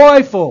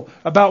joyful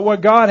about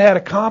what God had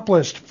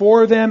accomplished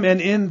for them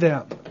and in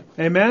them.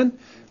 Amen?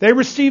 They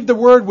received the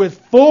word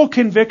with full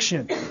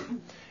conviction.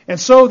 And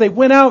so they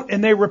went out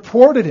and they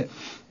reported it.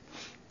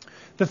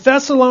 The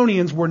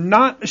Thessalonians were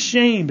not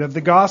ashamed of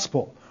the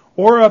gospel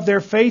or of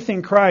their faith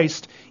in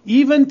Christ,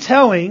 even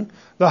telling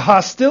the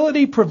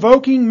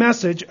hostility-provoking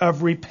message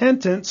of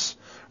repentance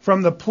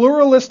from the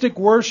pluralistic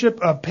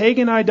worship of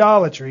pagan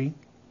idolatry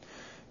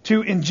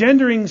to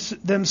engendering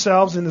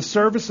themselves in the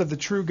service of the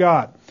true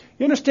God.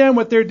 You understand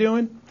what they're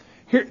doing?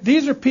 Here,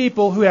 these are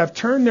people who have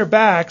turned their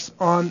backs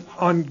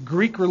on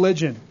Greek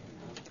religion,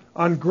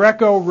 on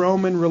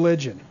Greco-Roman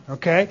religion,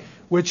 okay,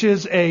 which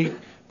is a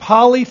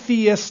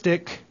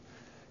polytheistic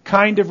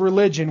kind of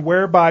religion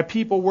whereby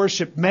people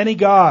worship many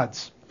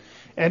gods.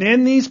 And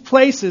in these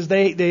places,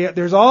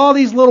 there's all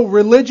these little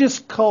religious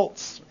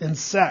cults and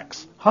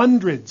sects,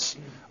 hundreds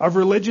of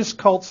religious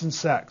cults and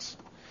sects.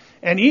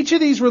 And each of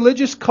these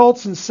religious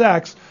cults and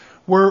sects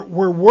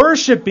were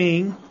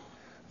worshiping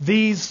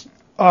these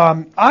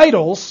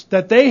idols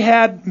that they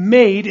had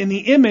made in the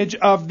image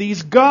of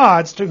these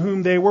gods to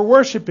whom they were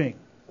worshiping.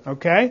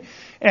 Okay?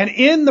 And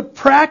in the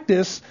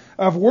practice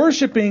of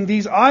worshiping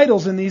these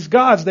idols and these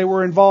gods, they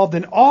were involved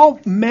in all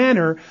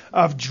manner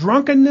of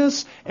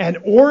drunkenness and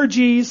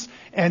orgies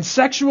and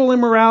sexual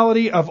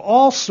immorality of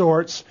all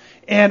sorts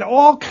and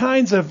all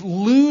kinds of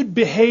lewd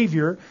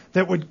behavior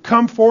that would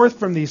come forth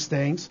from these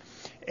things.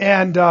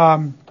 And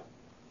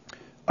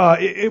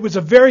it was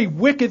a very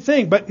wicked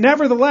thing. But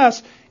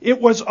nevertheless,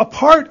 it was a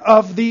part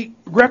of the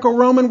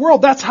Greco-Roman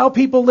world. That's how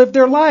people lived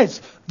their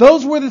lives.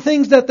 Those were the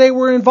things that they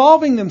were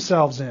involving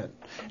themselves in.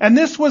 And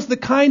this was the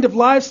kind of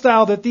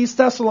lifestyle that these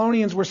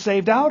Thessalonians were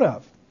saved out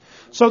of.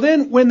 So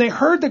then when they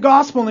heard the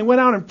gospel and they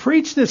went out and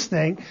preached this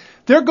thing,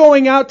 they're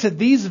going out to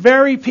these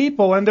very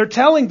people and they're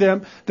telling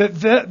them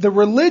that the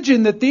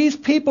religion that these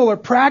people are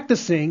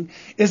practicing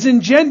is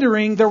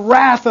engendering the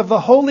wrath of the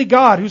holy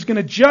God who's going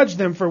to judge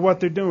them for what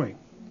they're doing.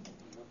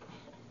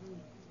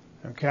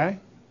 Okay?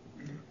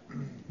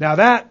 Now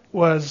that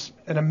was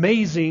an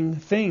amazing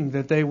thing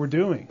that they were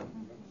doing.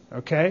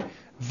 Okay?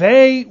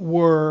 They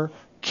were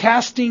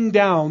casting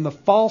down the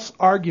false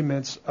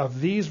arguments of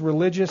these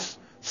religious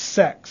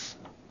sects.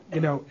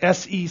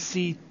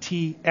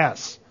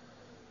 S-E-C-T-S.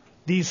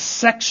 These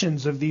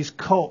sections of these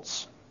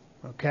cults.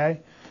 Okay?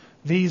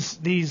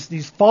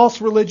 These false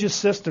religious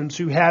systems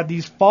who had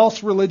these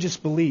false religious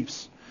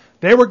beliefs.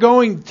 They were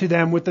going to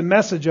them with the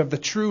message of the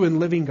true and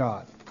living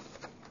God.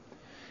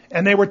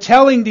 And they were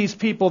telling these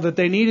people that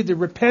they needed to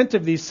repent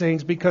of these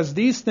things because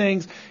these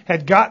things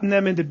had gotten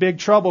them into big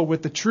trouble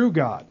with the true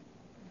God.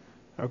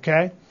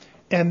 Okay?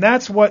 And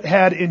that's what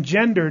had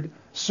engendered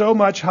so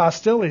much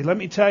hostility. Let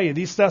me tell you,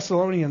 these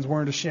Thessalonians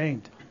weren't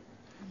ashamed.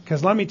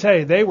 Because let me tell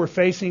you, they were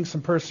facing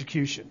some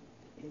persecution.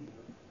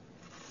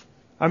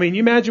 I mean, you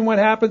imagine what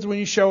happens when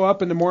you show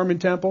up in the Mormon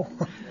temple?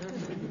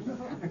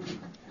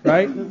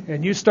 Right?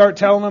 And you start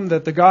telling them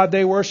that the God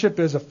they worship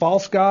is a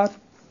false God.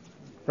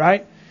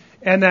 Right?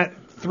 And that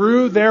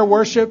through their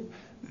worship,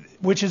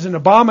 which is an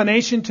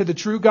abomination to the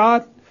true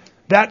God,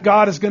 that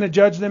God is going to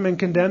judge them and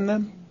condemn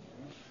them.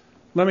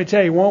 Let me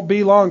tell you, it won't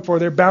be long before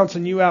they're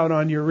bouncing you out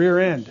on your rear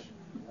end.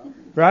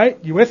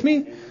 Right? You with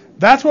me?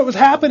 That's what was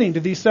happening to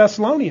these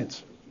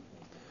Thessalonians.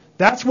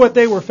 That's what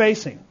they were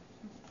facing.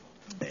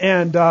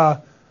 And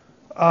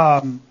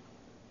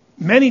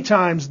many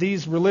times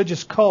these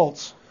religious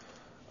cults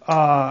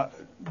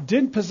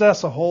didn't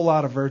possess a whole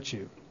lot of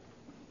virtue.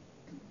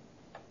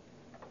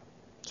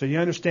 So you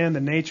understand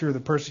the nature of the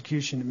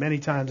persecution. Many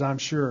times, I'm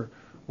sure,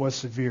 was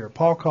severe.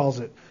 Paul calls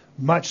it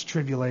much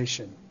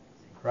tribulation.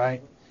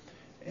 Right?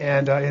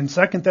 And in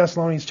 2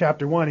 Thessalonians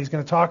chapter 1, he's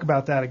going to talk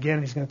about that again.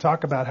 He's going to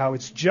talk about how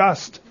it's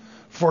just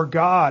for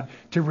God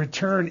to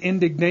return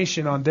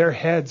indignation on their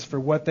heads for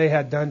what they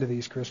had done to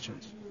these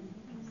Christians.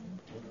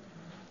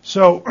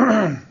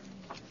 So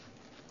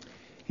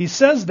he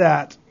says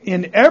that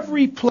in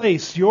every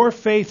place your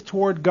faith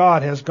toward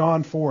God has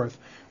gone forth,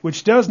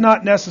 which does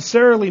not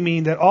necessarily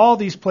mean that all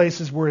these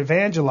places were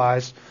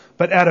evangelized,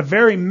 but at a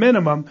very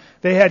minimum,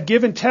 they had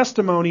given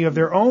testimony of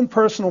their own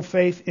personal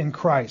faith in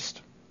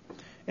Christ.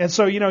 And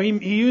so, he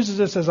uses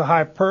this as a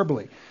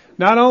hyperbole.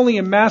 Not only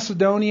in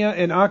Macedonia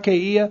and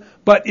Achaia,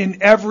 but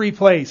in every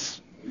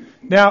place.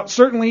 Now,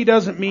 certainly he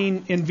doesn't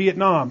mean in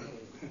Vietnam,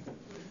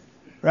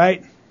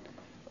 right?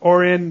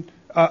 Or in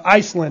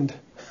Iceland,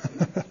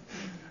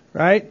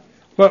 right?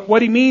 But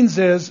what he means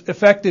is,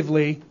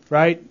 effectively,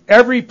 right,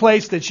 every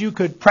place that you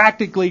could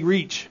practically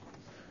reach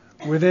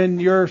within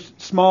your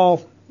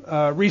small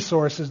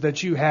resources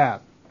that you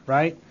have,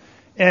 right?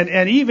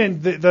 And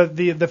even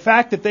the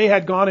fact that they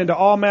had gone into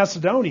all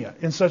Macedonia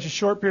in such a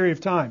short period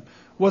of time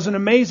was an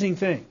amazing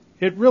thing.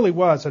 It really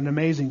was an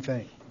amazing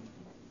thing.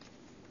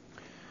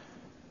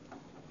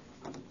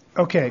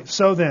 Okay,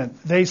 so then,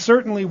 they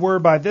certainly were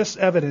by this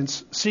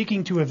evidence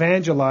seeking to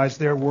evangelize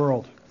their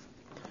world.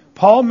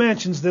 Paul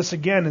mentions this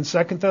again in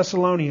 2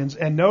 Thessalonians,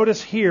 and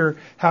notice here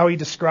how he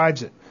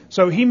describes it.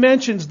 So he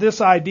mentions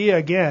this idea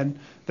again,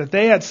 that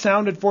they had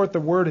sounded forth the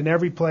word in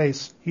every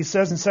place. He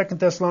says in 2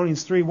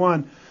 Thessalonians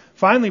 3:1,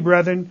 "Finally,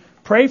 brethren,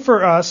 pray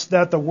for us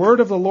that the word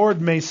of the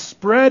Lord may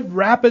spread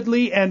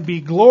rapidly and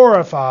be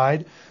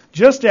glorified,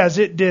 just as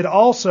it did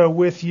also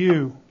with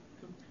you."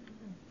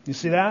 You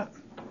see that?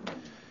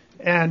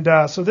 And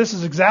so this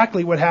is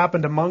exactly what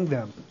happened among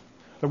them.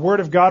 The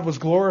word of God was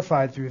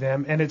glorified through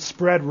them, and it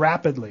spread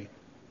rapidly.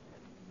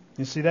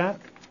 You see that?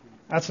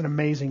 That's an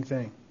amazing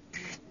thing.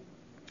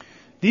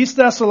 These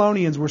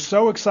Thessalonians were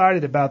so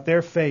excited about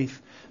their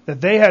faith that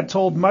they had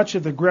told much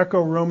of the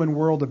Greco-Roman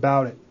world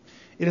about it.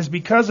 It is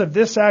because of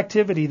this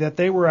activity that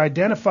they were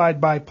identified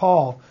by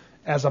Paul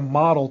as a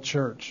model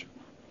church.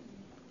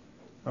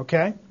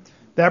 Okay?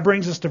 That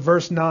brings us to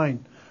verse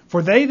 9.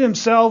 "For they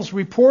themselves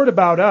report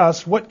about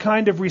us what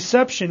kind of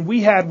reception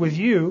we had with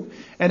you,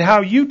 and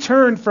how you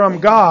turned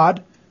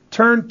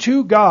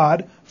to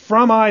God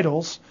from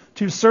idols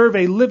to serve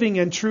a living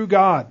and true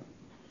God."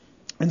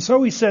 And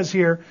so he says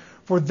here,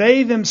 "For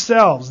they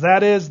themselves,"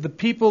 that is, the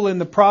people in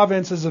the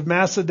provinces of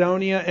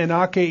Macedonia and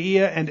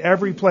Achaia and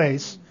every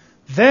place,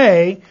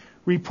 "they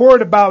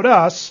report about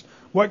us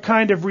what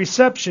kind of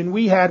reception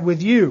we had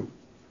with you."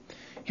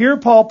 Here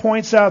Paul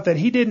points out that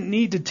he didn't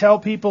need to tell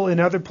people in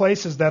other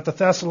places that the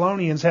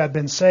Thessalonians had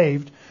been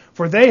saved,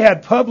 for they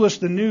had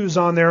published the news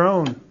on their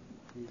own.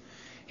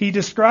 He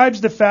describes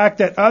the fact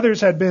that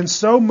others had been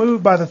so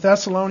moved by the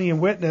Thessalonian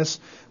witness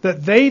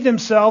that they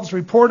themselves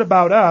report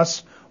about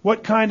us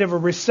what kind of a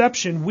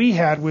reception we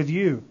had with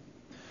you.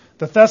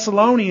 The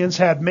Thessalonians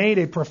had made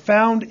a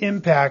profound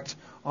impact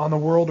on the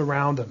world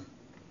around them.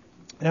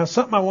 Now,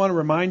 something I want to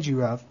remind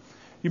you of.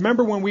 You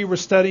remember when we were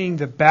studying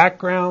the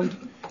background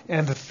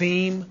and the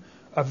theme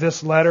of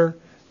this letter,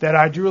 that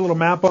I drew a little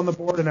map on the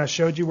board and I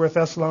showed you where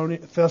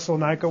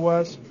Thessalonica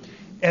was,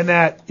 and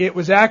that it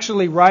was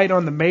actually right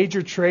on the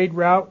major trade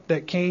route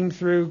that came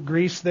through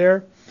Greece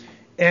there.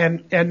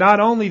 And not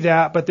only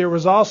that, but there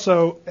was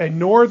also a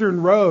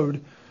northern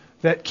road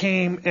that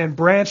came and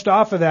branched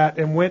off of that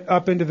and went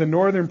up into the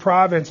northern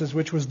provinces,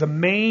 which was the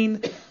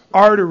main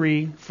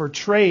artery for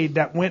trade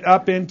that went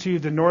up into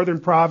the northern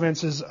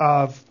provinces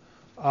of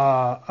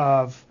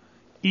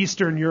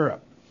Eastern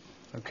Europe.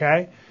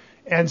 Okay?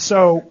 And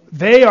so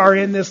they are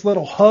in this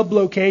little hub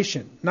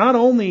location. Not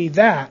only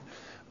that,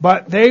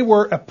 but they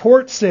were a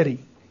port city,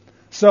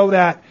 so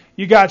that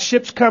you got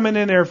ships coming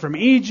in there from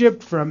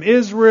Egypt, from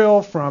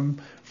Israel,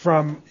 from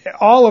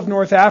all of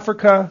North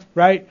Africa,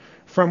 right?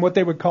 From what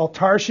they would call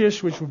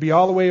Tarshish, which would be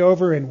all the way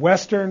over in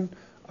Western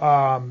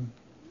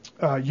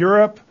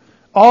Europe.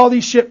 All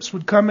these ships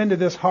would come into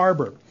this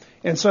harbor,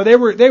 and so they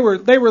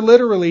were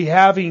literally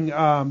having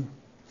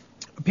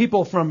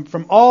people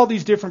from all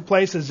these different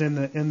places in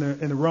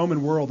the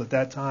Roman world at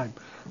that time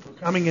were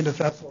coming into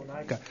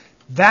Thessalonica.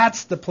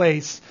 That's the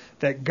place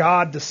that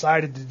God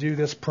decided to do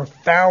this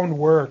profound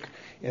work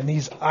in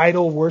these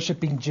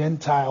idol-worshiping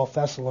Gentile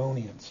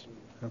Thessalonians.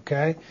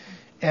 Okay?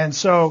 And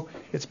so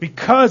it's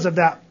because of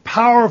that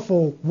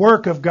powerful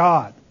work of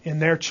God in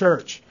their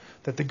church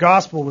that the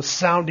gospel was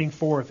sounding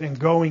forth and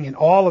going in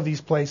all of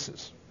these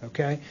places.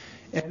 Okay?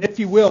 And if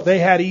you will, they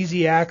had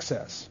easy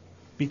access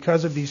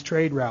because of these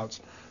trade routes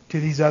to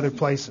these other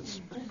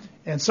places.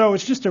 And so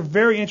it's just a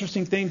very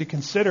interesting thing to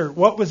consider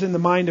what was in the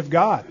mind of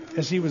God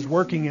as He was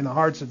working in the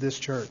hearts of this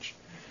church,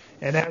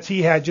 and as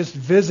He had just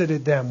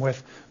visited them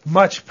with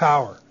much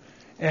power,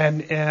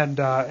 and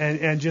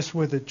just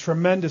with a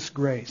tremendous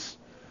grace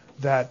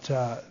that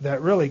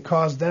really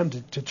caused them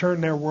to turn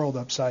their world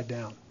upside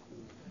down.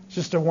 It's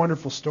just a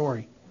wonderful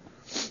story.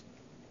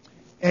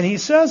 And he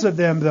says of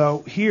them,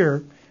 though,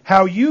 here,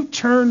 how you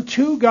turn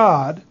to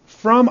God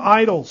from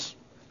idols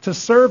to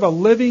serve a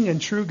living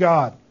and true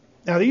God.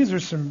 Now, these are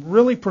some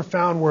really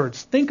profound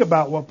words. Think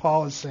about what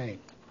Paul is saying.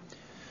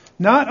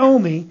 Not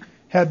only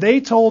had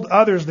they told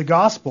others the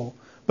gospel,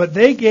 but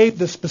they gave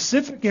the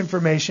specific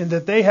information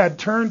that they had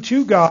turned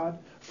to God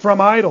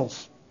from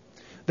idols,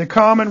 the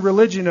common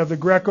religion of the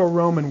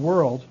Greco-Roman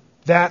world,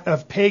 that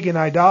of pagan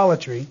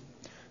idolatry,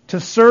 to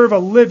serve a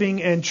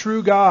living and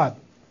true God.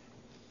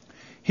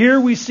 Here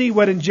we see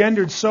what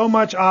engendered so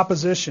much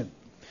opposition.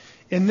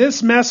 In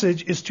this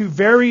message is two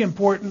very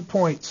important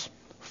points.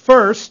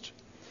 First,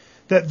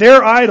 that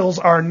their idols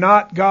are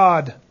not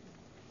God,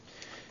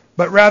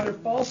 but rather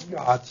false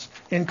gods,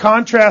 in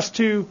contrast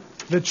to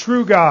the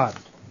true God.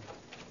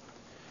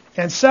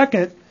 And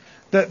second,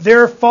 that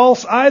their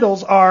false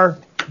idols are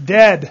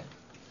dead,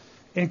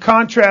 in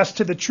contrast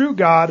to the true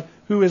God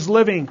who is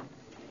living.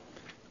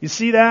 You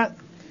see that?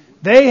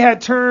 They had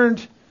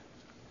turned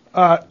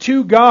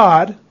to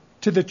God,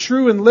 to the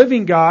true and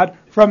living God,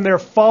 from their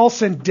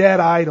false and dead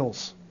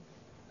idols.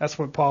 That's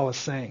what Paul is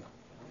saying.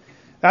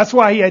 That's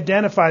why he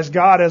identifies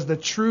God as the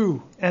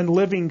true and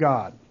living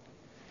God.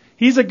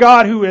 He's a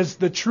God who is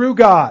the true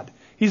God.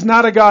 He's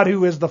not a God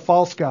who is the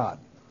false God.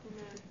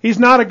 He's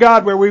not a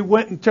God where we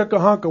went and took a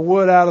hunk of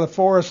wood out of the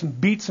forest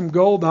and beat some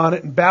gold on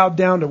it and bowed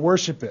down to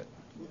worship it.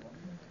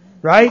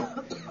 Right?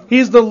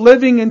 He's the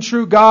living and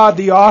true God,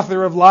 the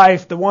author of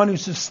life, the one who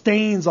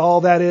sustains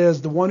all that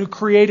is, the one who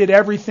created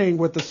everything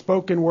with the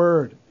spoken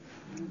word.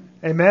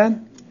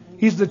 Amen?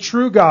 He's the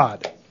true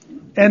God.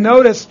 And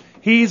notice,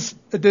 He's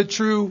the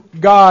true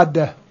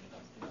God.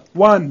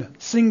 One,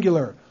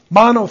 singular,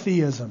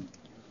 monotheism.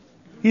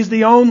 He's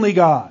the only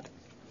God.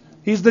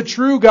 He's the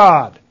true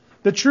God.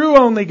 The true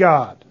only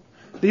God.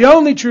 The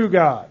only true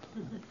God.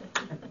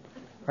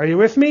 Are you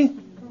with me?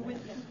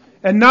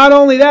 And not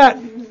only that,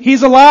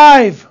 He's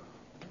alive.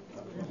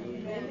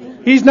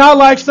 He's not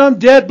like some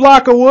dead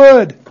block of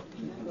wood.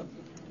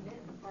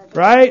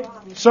 Right?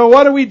 So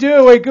what do?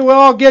 We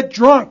all get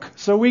drunk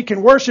so we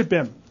can worship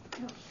Him.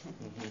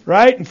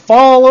 Right? And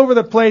fall all over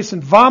the place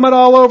and vomit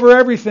all over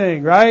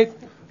everything, right?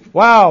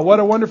 Wow, what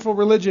a wonderful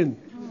religion.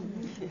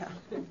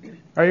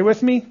 Are you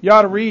with me? You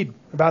ought to read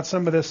about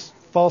some of this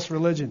false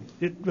religion.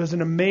 It was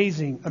an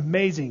amazing,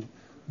 amazing,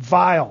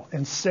 vile,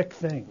 and sick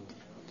thing.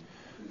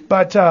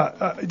 But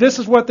this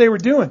is what they were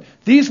doing.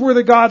 These were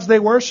the gods they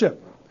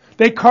worship.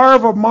 They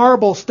carve a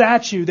marble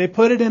statue. They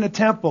put it in a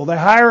temple. They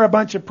hire a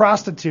bunch of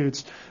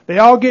prostitutes. They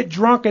all get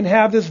drunk and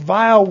have this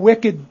vile,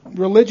 wicked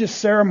religious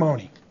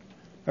ceremony.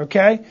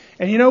 Okay?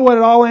 And you know what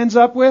it all ends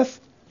up with?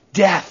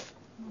 Death.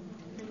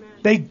 Amen.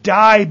 They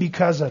die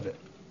because of it.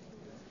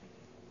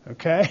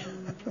 Okay?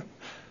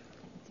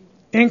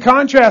 In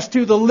contrast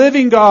to the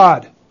living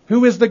God,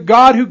 who is the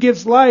God who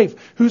gives life,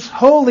 who's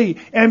holy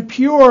and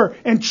pure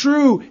and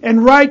true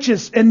and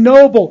righteous and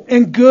noble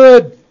and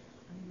good.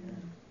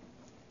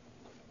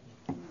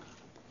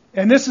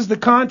 And this is the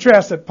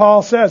contrast that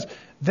Paul says.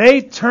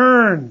 They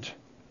turned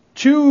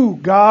to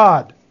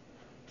God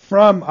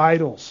from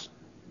idols.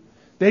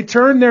 They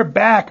turned their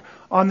back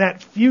on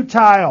that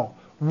futile,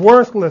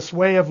 worthless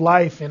way of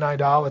life in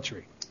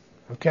idolatry.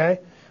 Okay?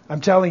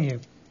 I'm telling you,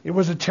 it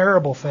was a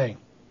terrible thing,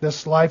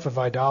 this life of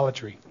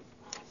idolatry.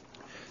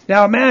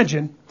 Now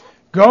imagine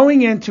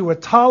going into a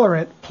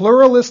tolerant,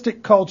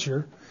 pluralistic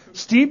culture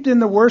steeped in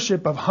the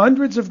worship of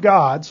hundreds of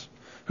gods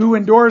who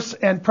endorse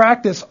and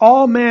practice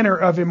all manner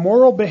of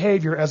immoral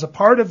behavior as a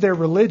part of their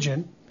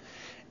religion,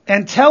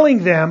 and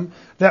telling them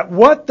that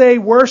what they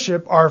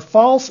worship are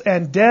false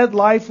and dead,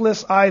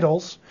 lifeless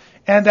idols,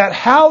 and that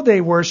how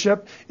they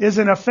worship is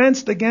an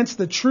offense against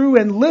the true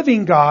and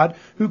living God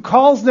who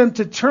calls them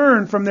to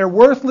turn from their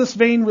worthless,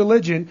 vain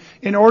religion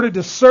in order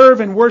to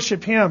serve and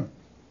worship Him.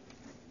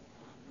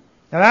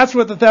 Now that's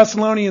what the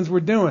Thessalonians were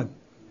doing.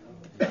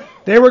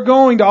 They were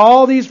going to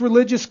all these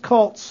religious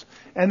cults,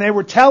 and they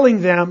were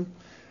telling them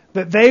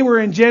that they were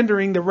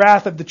engendering the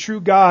wrath of the true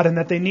God and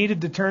that they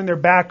needed to turn their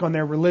back on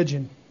their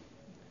religion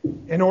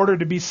in order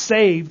to be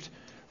saved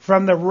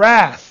from the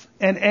wrath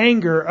and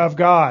anger of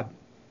God.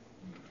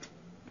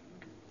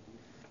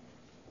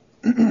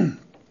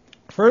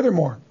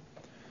 Furthermore,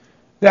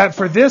 that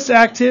for this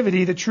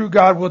activity the true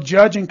God will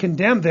judge and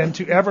condemn them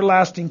to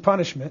everlasting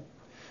punishment,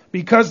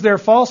 because their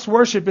false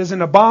worship is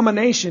an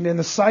abomination in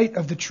the sight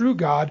of the true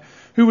God,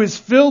 who is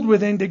filled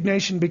with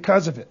indignation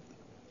because of it.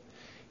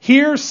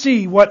 Here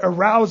see what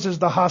arouses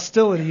the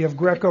hostility of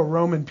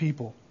Greco-Roman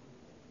people.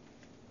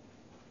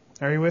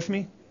 Are you with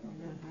me?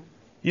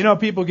 You know,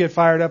 people get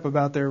fired up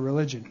about their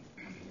religion.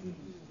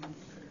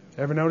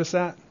 Ever notice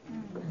that?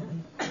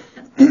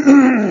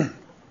 There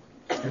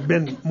have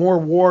been more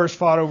wars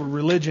fought over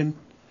religion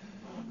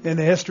in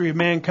the history of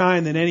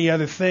mankind than any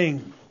other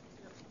thing.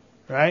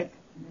 Right?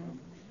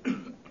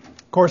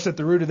 Of course, at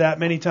the root of that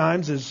many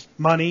times is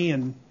money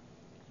and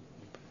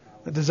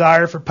a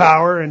desire for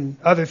power and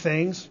other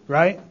things,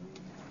 right?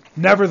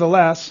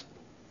 Nevertheless,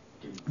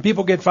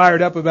 people get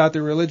fired up about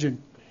their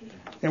religion.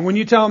 And when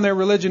you tell them their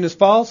religion is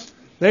false,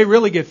 they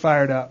really get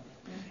fired up.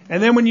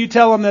 And then when you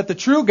tell them that the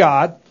true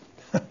God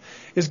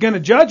is going to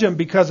judge them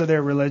because of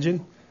their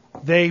religion,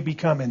 they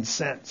become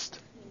incensed.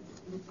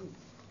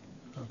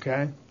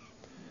 Okay?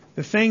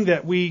 The thing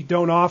that we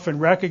don't often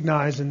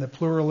recognize in the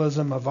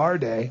pluralism of our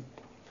day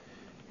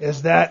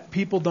is that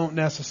people don't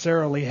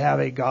necessarily have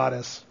a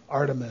goddess,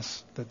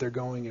 Artemis, that they're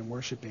going and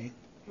worshiping.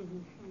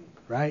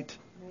 Right?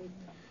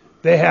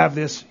 They have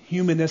this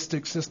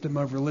humanistic system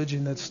of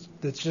religion that's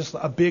just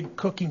a big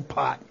cooking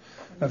pot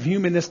of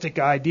humanistic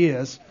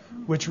ideas,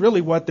 which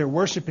really what they're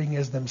worshiping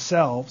is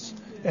themselves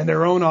and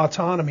their own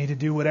autonomy to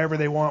do whatever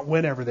they want,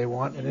 whenever they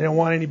want, and they don't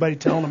want anybody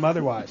telling them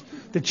otherwise.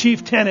 The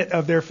chief tenet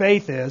of their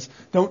faith is,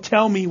 don't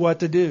tell me what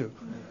to do.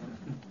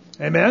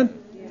 Amen?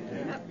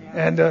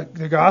 And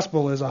the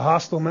gospel is a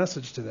hostile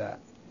message to that.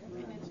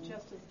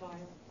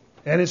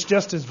 And it's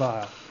just as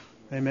vile.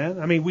 Amen?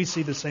 I mean, we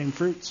see the same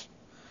fruits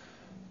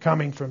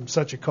coming from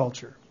such a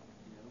culture.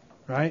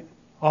 Right?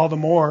 All the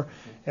more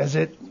as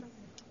it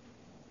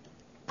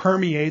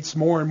permeates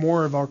more and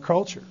more of our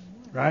culture.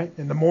 Right?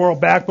 And the moral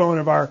backbone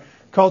of our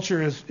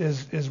culture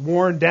is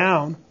worn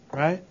down.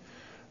 Right?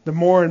 The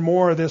more and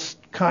more this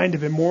kind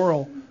of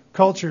immoral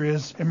culture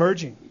is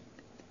emerging.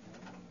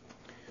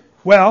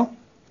 Well,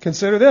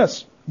 consider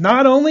this.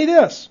 Not only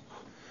this,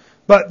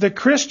 but the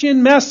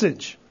Christian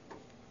message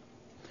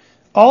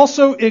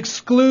also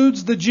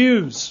excludes the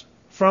Jews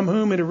from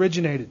whom it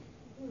originated.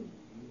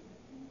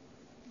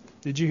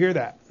 Did you hear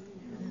that?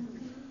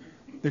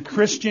 The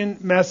Christian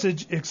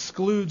message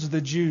excludes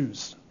the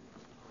Jews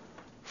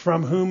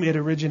from whom it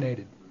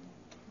originated.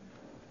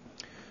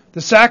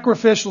 The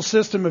sacrificial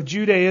system of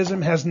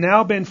Judaism has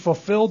now been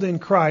fulfilled in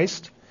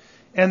Christ,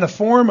 and the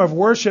form of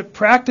worship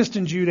practiced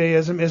in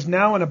Judaism is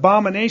now an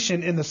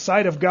abomination in the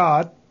sight of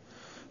God,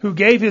 who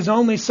gave His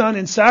only Son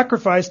in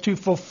sacrifice to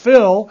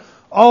fulfill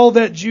all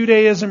that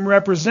Judaism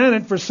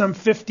represented for some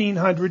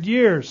 1,500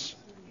 years.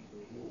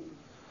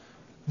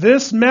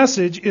 This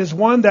message is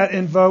one that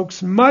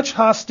invokes much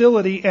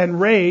hostility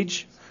and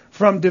rage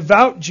from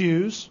devout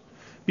Jews,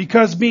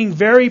 because being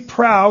very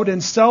proud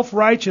and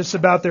self-righteous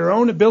about their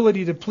own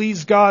ability to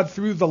please God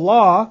through the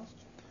law,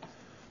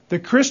 the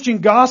Christian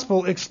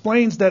gospel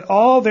explains that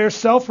all their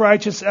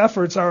self-righteous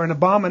efforts are an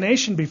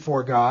abomination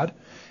before God,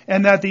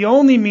 and that the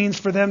only means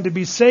for them to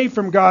be saved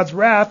from God's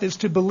wrath is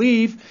to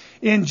believe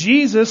in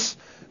Jesus,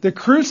 the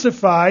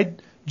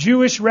crucified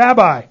Jewish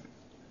rabbi,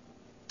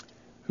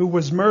 who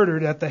was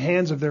murdered at the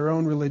hands of their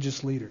own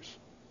religious leaders.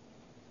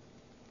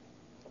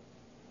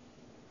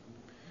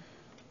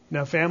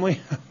 Now,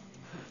 family,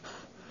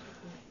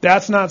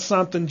 that's not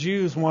something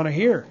Jews want to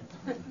hear.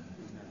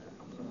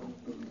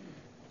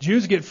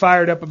 Jews get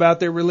fired up about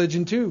their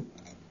religion too.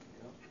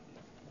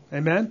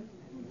 Amen?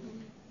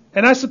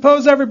 And I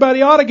suppose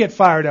everybody ought to get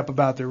fired up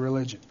about their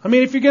religion. I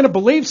mean, if you're going to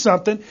believe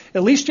something,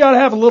 at least you ought to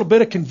have a little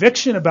bit of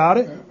conviction about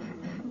it.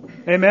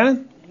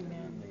 Amen?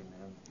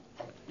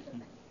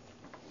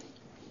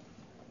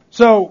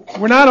 So,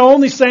 we're not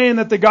only saying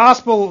that the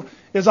gospel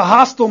is a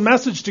hostile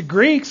message to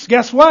Greeks.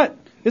 Guess what?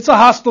 It's a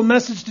hostile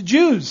message to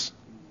Jews,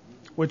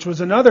 which was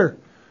another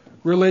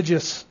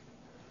religious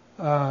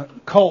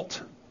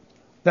cult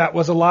that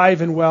was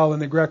alive and well in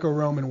the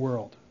Greco-Roman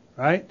world,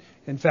 right?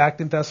 In fact,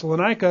 in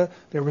Thessalonica,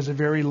 there was a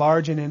very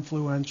large and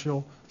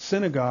influential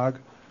synagogue,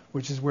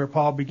 which is where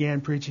Paul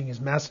began preaching his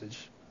message,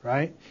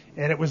 right?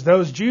 And it was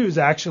those Jews,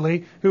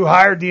 actually, who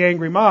hired the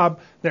angry mob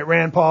that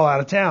ran Paul out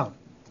of town.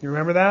 You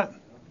remember that?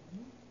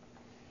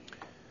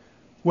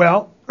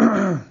 Well,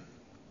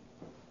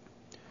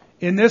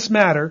 in this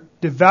matter,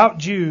 devout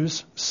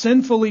Jews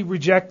sinfully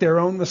reject their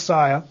own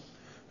Messiah,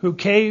 who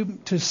came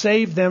to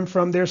save them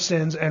from their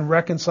sins and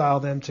reconcile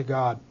them to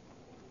God.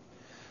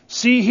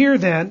 See here,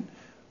 then,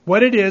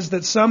 what it is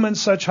that summons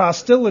such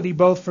hostility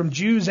both from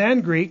Jews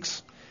and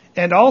Greeks,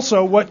 and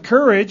also what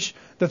courage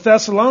the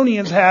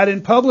Thessalonians had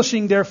in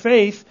publishing their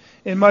faith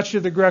in much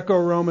of the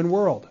Greco-Roman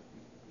world.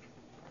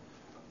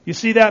 You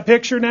see that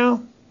picture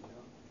now?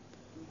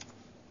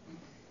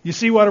 You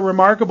see what a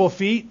remarkable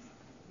feat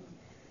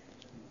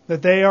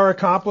that they are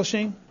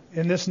accomplishing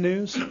in this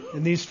news,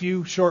 in these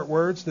few short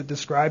words that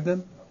describe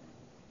them?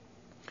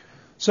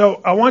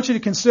 So I want you to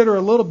consider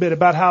a little bit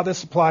about how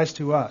this applies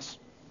to us.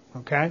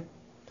 Okay?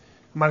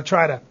 I'm going to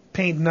try to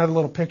paint another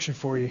little picture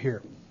for you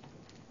here.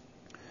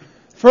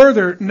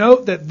 Further,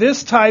 note that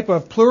this type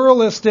of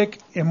pluralistic,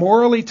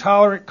 immorally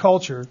tolerant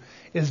culture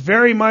is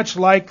very much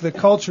like the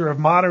culture of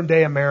modern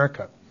day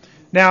America.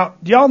 Now,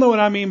 do y'all know what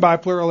I mean by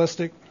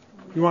pluralistic?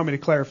 You want me to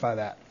clarify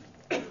that?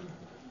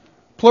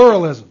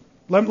 Pluralism.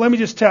 Let me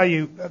just tell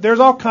you, there's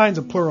all kinds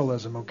of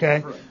pluralism,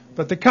 okay?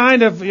 But the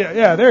kind of,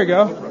 yeah, there you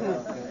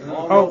go.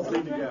 Oh,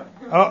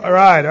 all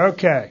right,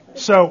 okay.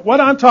 So what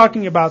I'm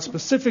talking about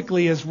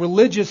specifically is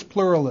religious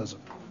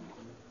pluralism,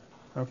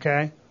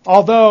 okay?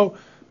 Although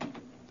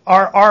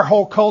our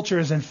whole culture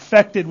is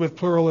infected with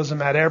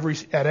pluralism at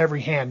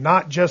every hand,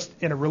 not just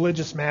in a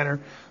religious manner,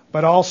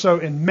 but also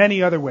in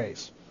many other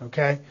ways,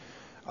 okay?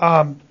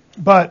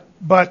 But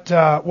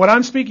what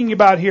I'm speaking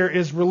about here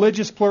is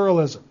religious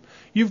pluralism.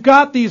 You've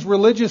got these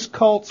religious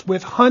cults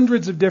with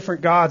hundreds of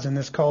different gods in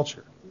this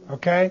culture,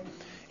 okay?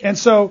 And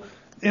so,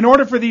 in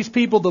order for these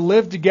people to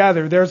live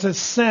together, there's a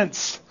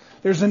sense,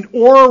 there's an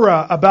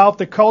aura about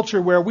the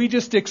culture where we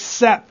just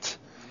accept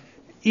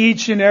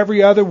each and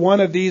every other one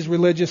of these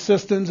religious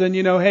systems, and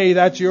hey,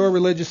 that's your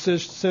religious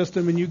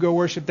system, and you go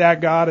worship that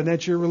God, and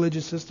that's your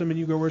religious system, and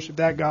you go worship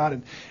that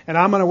God, and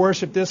I'm going to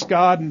worship this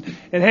God, and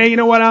hey, you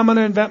know what, I'm going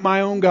to invent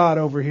my own God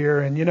over here,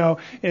 and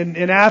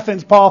in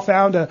Athens, Paul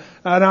found an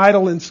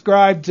idol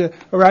inscribed to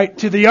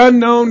the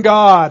unknown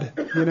God,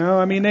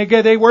 I mean,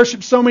 they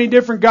worship so many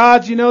different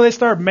gods, they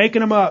start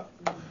making them up,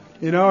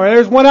 or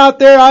there's one out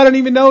there, I don't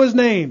even know his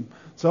name,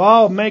 so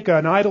I'll make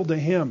an idol to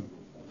him.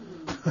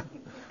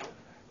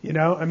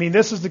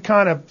 This is the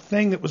kind of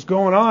thing that was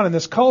going on in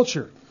this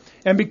culture.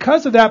 And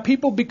because of that,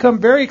 people become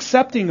very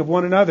accepting of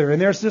one another.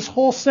 And there's this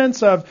whole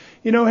sense of,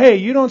 hey,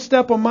 you don't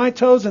step on my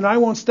toes and I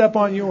won't step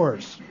on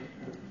yours.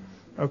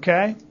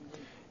 Okay?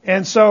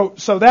 And so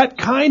that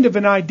kind of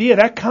an idea,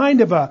 that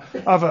kind of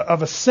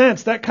a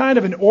sense, that kind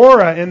of an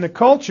aura in the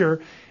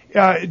culture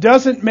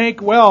doesn't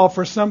make well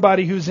for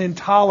somebody who's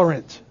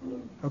intolerant.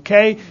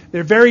 Okay?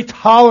 They're very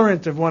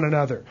tolerant of one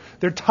another.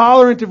 They're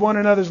tolerant of one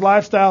another's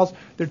lifestyles.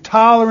 They're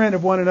tolerant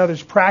of one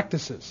another's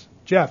practices.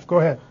 Jeff, go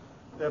ahead.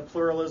 That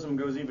pluralism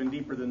goes even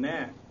deeper than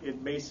that.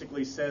 It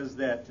basically says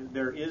that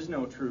there is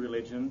no true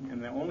religion,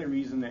 and the only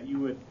reason that you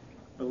would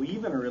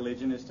believe in a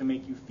religion is to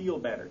make you feel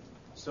better,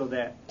 so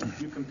that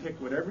you can pick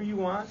whatever you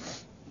want,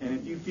 and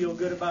if you feel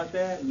good about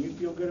that and you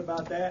feel good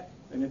about that,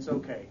 then it's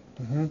okay.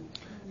 Mm-hmm.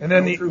 And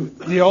then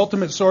the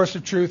ultimate source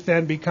of truth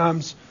then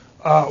becomes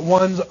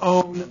one's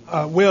own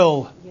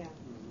will,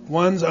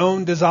 one's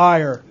own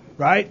desire,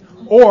 right?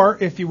 Or,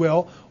 if you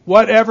will,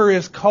 whatever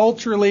is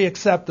culturally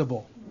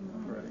acceptable,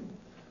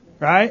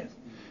 right?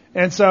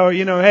 And so,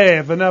 hey,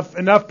 if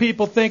enough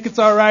people think it's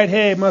all right,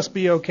 hey, it must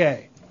be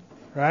okay,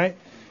 right?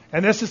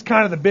 And this is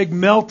kind of the big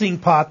melting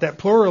pot that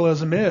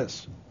pluralism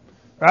is,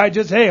 right?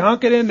 Just, hey,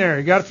 hunk it in there.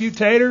 You got a few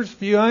taters, a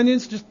few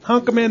onions, just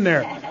hunk them in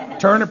there.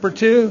 Turnip or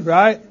two,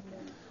 right?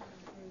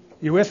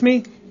 You with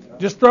me?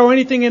 Just throw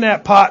anything in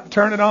that pot,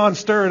 turn it on,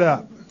 stir it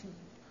up.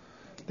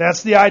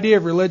 That's the idea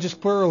of religious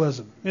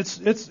pluralism.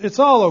 It's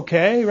all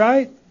okay,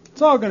 right?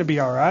 It's all going to be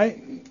all right.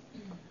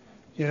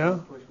 Yeah,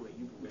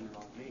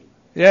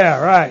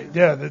 right.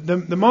 Yeah,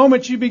 the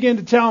moment you begin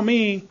to tell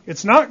me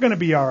it's not going to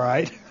be all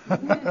right,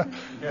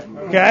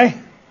 okay?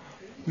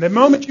 The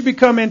moment you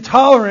become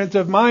intolerant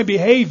of my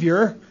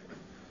behavior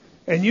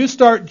and you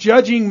start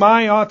judging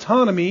my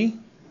autonomy,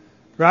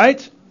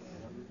 right?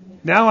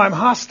 Now I'm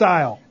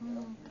hostile,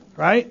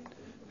 right?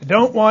 I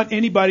don't want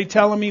anybody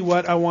telling me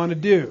what I want to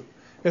do.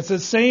 It's the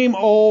same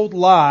old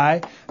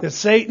lie that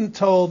Satan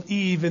told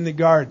Eve in the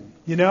garden.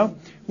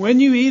 When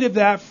you eat of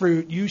that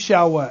fruit, you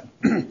shall what?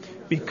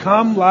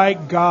 Become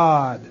like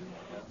God.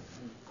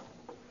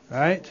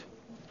 Right?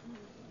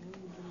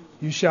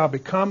 You shall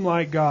become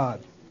like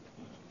God.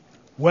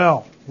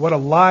 Well, what a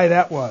lie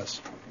that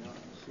was.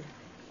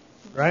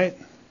 Right?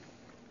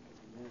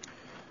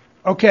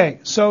 Okay,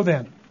 so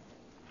then.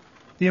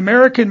 The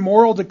American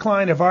moral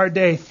decline of our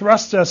day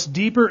thrusts us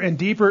deeper and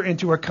deeper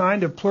into a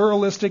kind of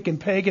pluralistic and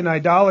pagan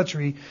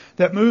idolatry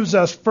that moves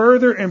us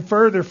further and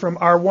further from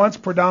our once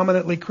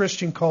predominantly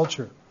Christian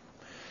culture.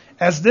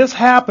 As this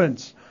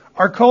happens,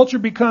 our culture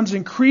becomes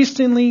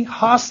increasingly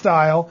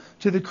hostile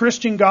to the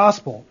Christian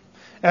gospel,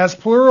 as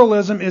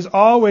pluralism is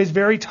always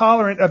very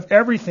tolerant of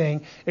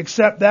everything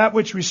except that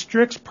which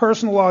restricts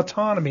personal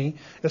autonomy,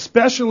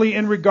 especially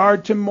in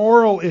regard to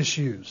moral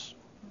issues.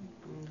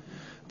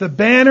 The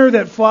banner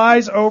that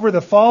flies over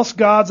the false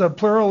gods of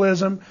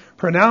pluralism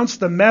pronounced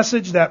the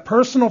message that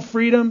personal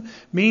freedom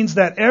means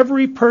that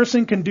every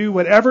person can do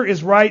whatever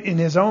is right in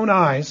his own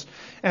eyes,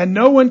 and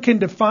no one can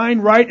define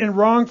right and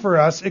wrong for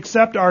us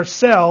except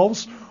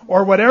ourselves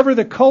or whatever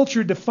the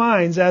culture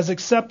defines as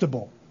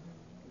acceptable.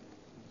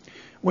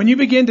 When you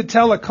begin to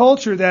tell a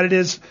culture that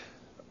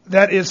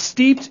is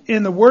steeped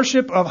in the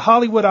worship of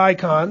Hollywood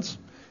icons,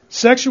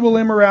 sexual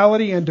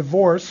immorality and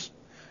divorce,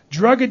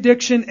 drug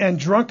addiction and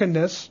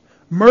drunkenness,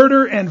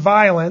 murder and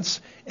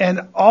violence,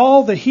 and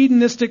all the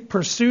hedonistic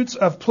pursuits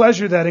of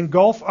pleasure that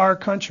engulf our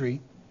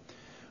country,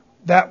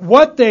 that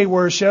what they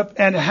worship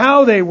and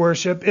how they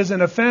worship is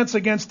an offense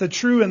against the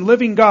true and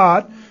living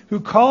God, who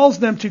calls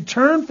them to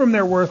turn from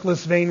their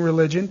worthless, vain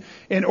religion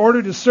in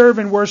order to serve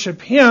and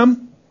worship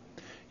Him,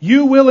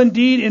 you will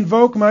indeed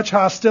invoke much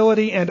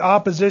hostility and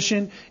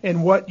opposition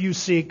in what you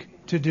seek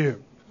to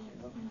do.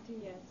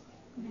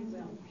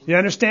 You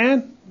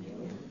understand?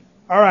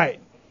 All right.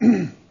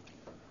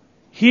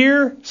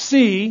 Here,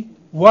 see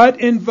what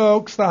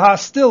invokes the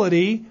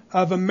hostility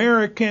of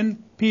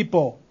American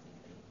people.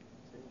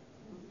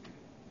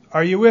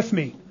 Are you with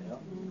me?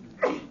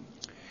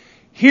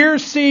 Here,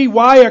 see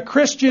why a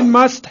Christian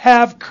must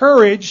have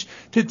courage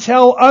to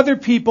tell other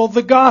people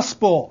the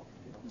gospel.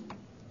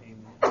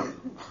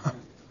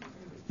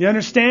 You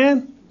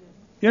understand?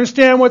 You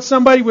understand what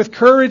somebody with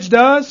courage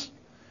does?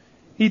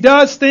 He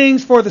does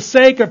things for the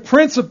sake of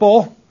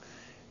principle,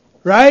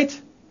 right?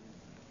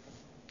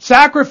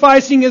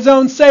 Sacrificing his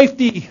own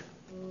safety.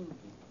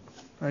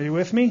 Are you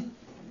with me?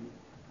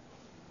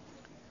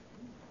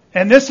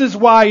 And this is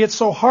why it's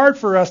so hard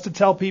for us to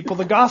tell people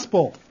the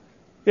gospel.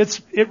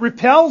 It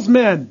repels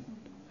men.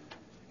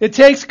 It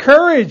takes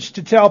courage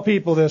to tell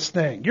people this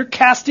thing. You're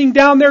casting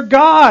down their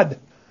God.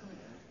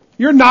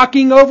 You're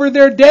knocking over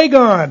their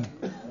Dagon.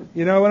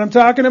 You know what I'm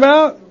talking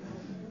about?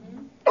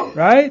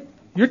 Right?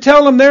 You're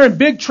telling them they're in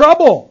big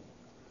trouble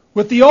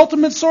with the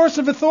ultimate source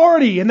of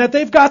authority and that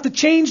they've got to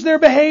change their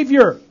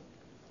behavior.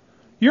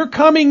 You're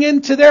coming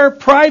into their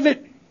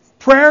private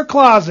prayer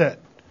closet.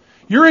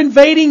 You're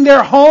invading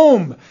their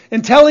home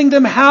and telling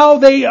them how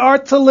they are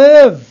to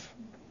live.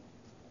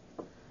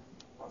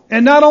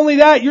 And not only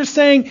that, you're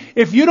saying,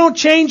 if you don't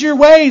change your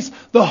ways,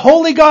 the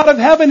holy God of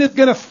heaven is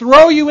going to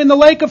throw you in the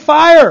lake of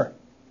fire.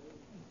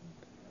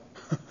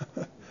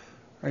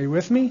 Are you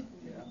with me?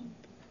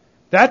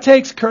 That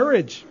takes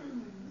courage.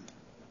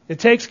 It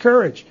takes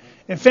courage.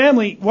 And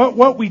family,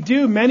 what we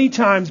do many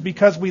times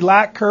because we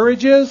lack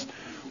courage is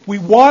we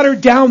water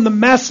down the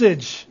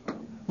message.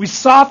 We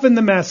soften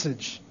the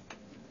message.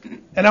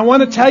 And I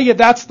want to tell you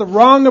that's the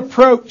wrong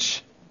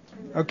approach.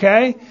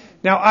 Okay?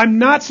 Now, I'm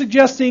not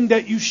suggesting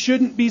that you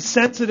shouldn't be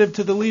sensitive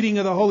to the leading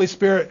of the Holy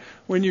Spirit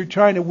when you're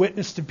trying to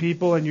witness to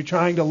people and you're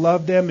trying to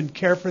love them and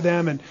care for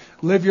them and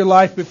live your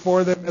life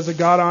before them as a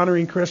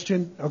God-honoring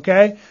Christian.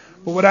 Okay?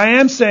 But what I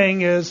am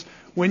saying is,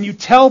 when you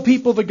tell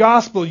people the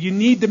gospel, you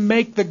need to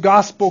make the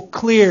gospel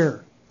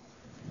clear.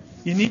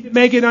 You need to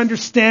make it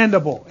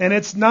understandable. And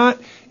it's not,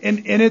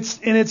 in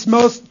its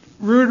most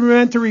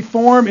rudimentary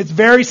form, it's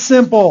very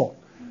simple.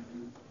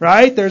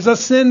 Right? There's a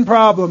sin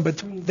problem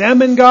between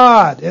them and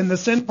God. And the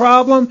sin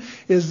problem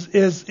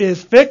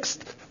is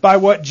fixed by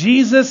what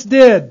Jesus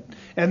did.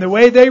 And the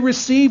way they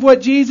receive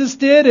what Jesus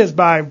did is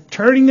by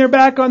turning their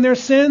back on their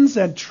sins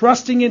and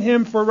trusting in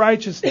Him for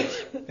righteousness.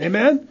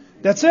 Amen?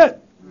 That's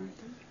it.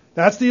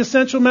 That's the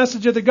essential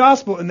message of the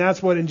gospel, and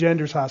that's what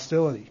engenders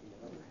hostility.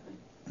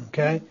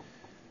 Okay?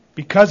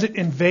 Because it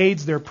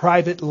invades their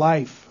private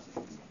life.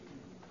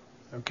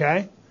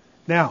 Okay?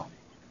 Now,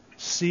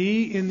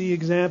 see in the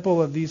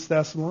example of these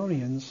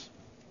Thessalonians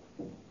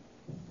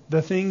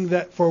the thing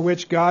that for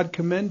which God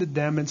commended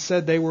them and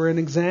said they were an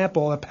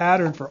example, a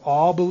pattern for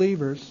all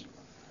believers,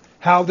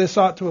 how this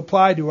ought to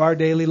apply to our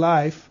daily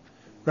life,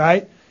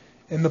 right?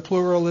 In the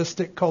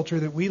pluralistic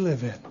culture that we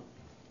live in.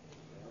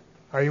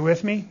 Are you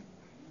with me?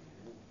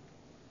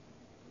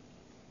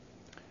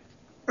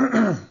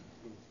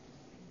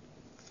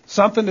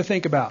 Something to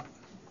think about.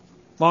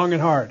 Long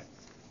and hard.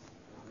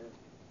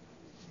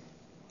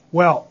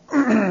 Well,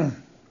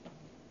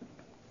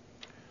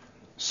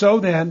 so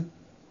then,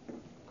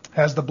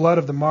 has the blood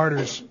of the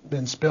martyrs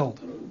been spilled?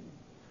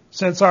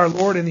 Since our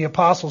Lord and the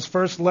apostles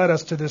first led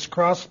us to this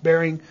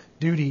cross-bearing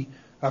duty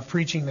of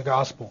preaching the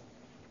gospel.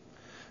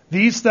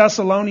 These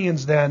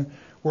Thessalonians, then,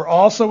 were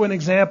also an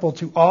example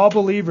to all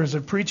believers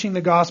of preaching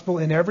the gospel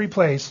in every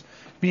place,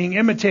 being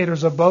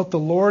imitators of both the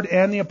Lord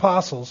and the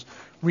apostles,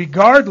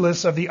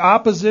 regardless of the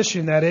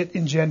opposition that it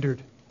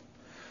engendered.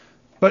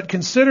 But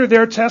consider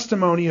their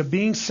testimony of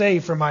being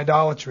saved from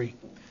idolatry.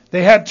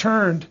 They had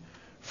turned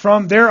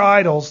from their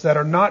idols that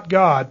are not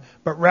God,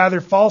 but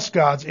rather false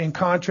gods in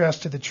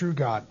contrast to the true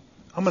God.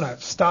 I'm going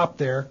to stop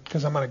there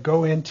because I'm going to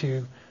go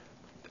into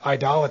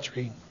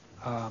idolatry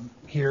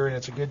here, and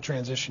it's a good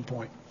transition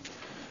point.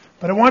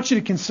 But I want you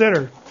to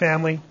consider,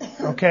 family,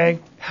 okay,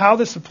 how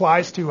this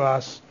applies to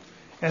us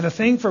and the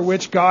thing for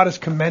which God is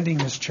commending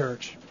this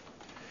church.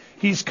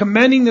 He's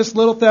commending this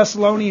little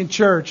Thessalonian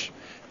church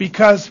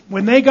because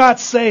when they got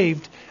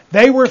saved,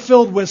 they were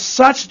filled with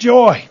such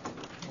joy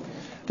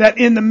that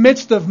in the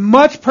midst of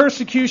much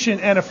persecution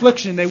and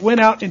affliction, they went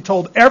out and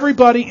told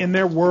everybody in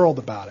their world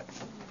about it.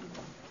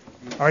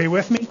 Are you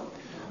with me?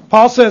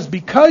 Paul says,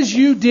 because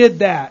you did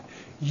that,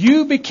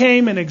 you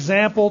became an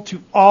example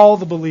to all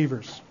the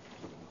believers.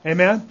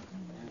 Amen?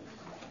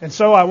 And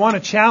so I want to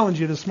challenge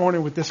you this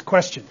morning with this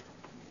question.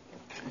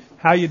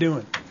 How you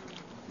doing?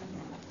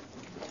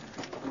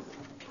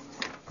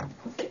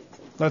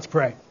 Let's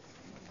pray.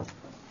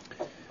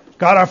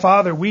 God our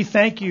Father, we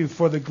thank you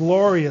for the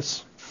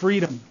glorious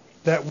freedom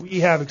that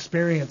we have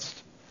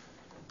experienced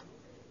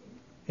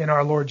in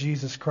our Lord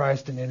Jesus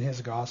Christ and in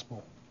His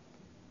gospel.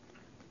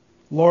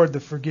 Lord, the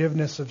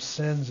forgiveness of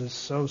sins is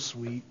so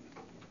sweet.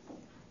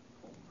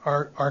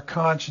 Our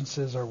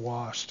consciences are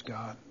washed,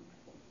 God.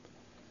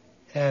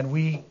 And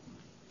we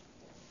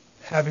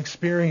have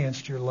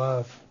experienced your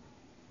love.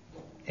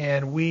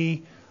 And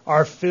we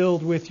are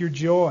filled with your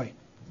joy.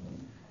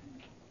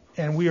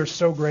 And we are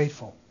so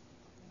grateful.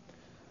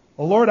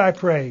 Well, Lord, I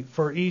pray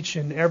for each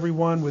and every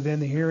one within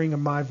the hearing of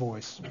my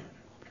voice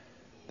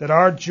that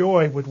our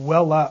joy would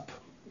well up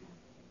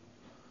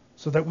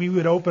so that we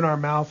would open our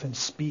mouth and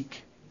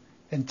speak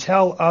and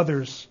tell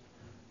others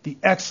the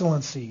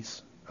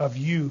excellencies of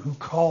you who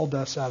called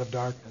us out of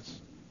darkness.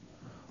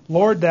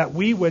 Lord, that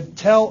we would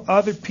tell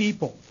other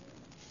people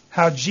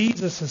how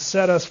Jesus has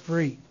set us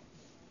free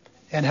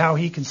and how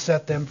He can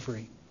set them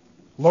free.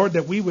 Lord,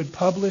 that we would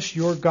publish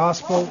your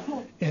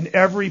gospel in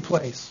every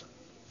place.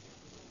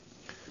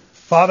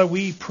 Father,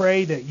 we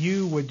pray that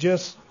you would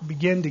just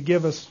begin to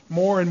give us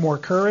more and more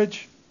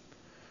courage.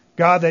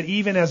 God, that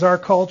even as our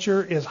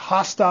culture is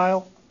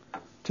hostile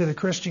to the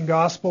Christian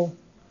gospel,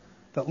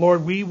 that,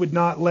 Lord, we would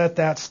not let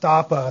that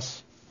stop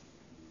us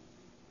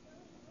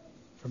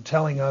from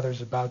telling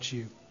others about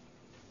you.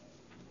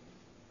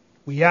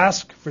 We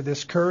ask for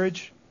this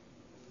courage.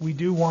 We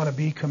do want to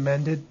be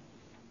commended.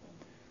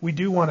 We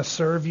do want to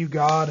serve you,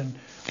 God, and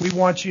we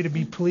want you to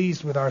be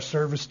pleased with our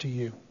service to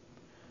you.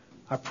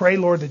 I pray,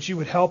 Lord, that you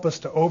would help us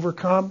to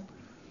overcome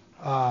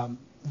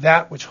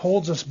that which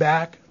holds us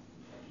back.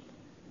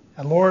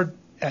 And Lord,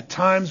 at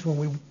times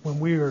when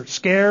we are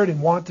scared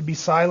and want to be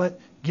silent,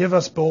 give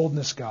us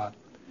boldness, God.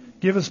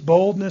 Give us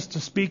boldness to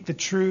speak the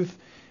truth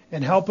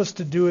and help us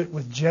to do it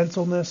with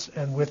gentleness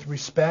and with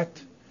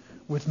respect,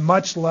 with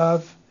much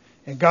love.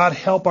 And God,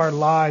 help our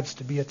lives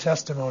to be a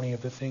testimony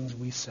of the things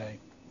we say.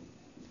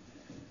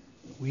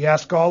 We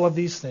ask all of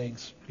these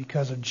things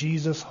because of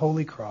Jesus'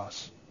 holy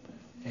cross.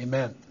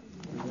 Amen.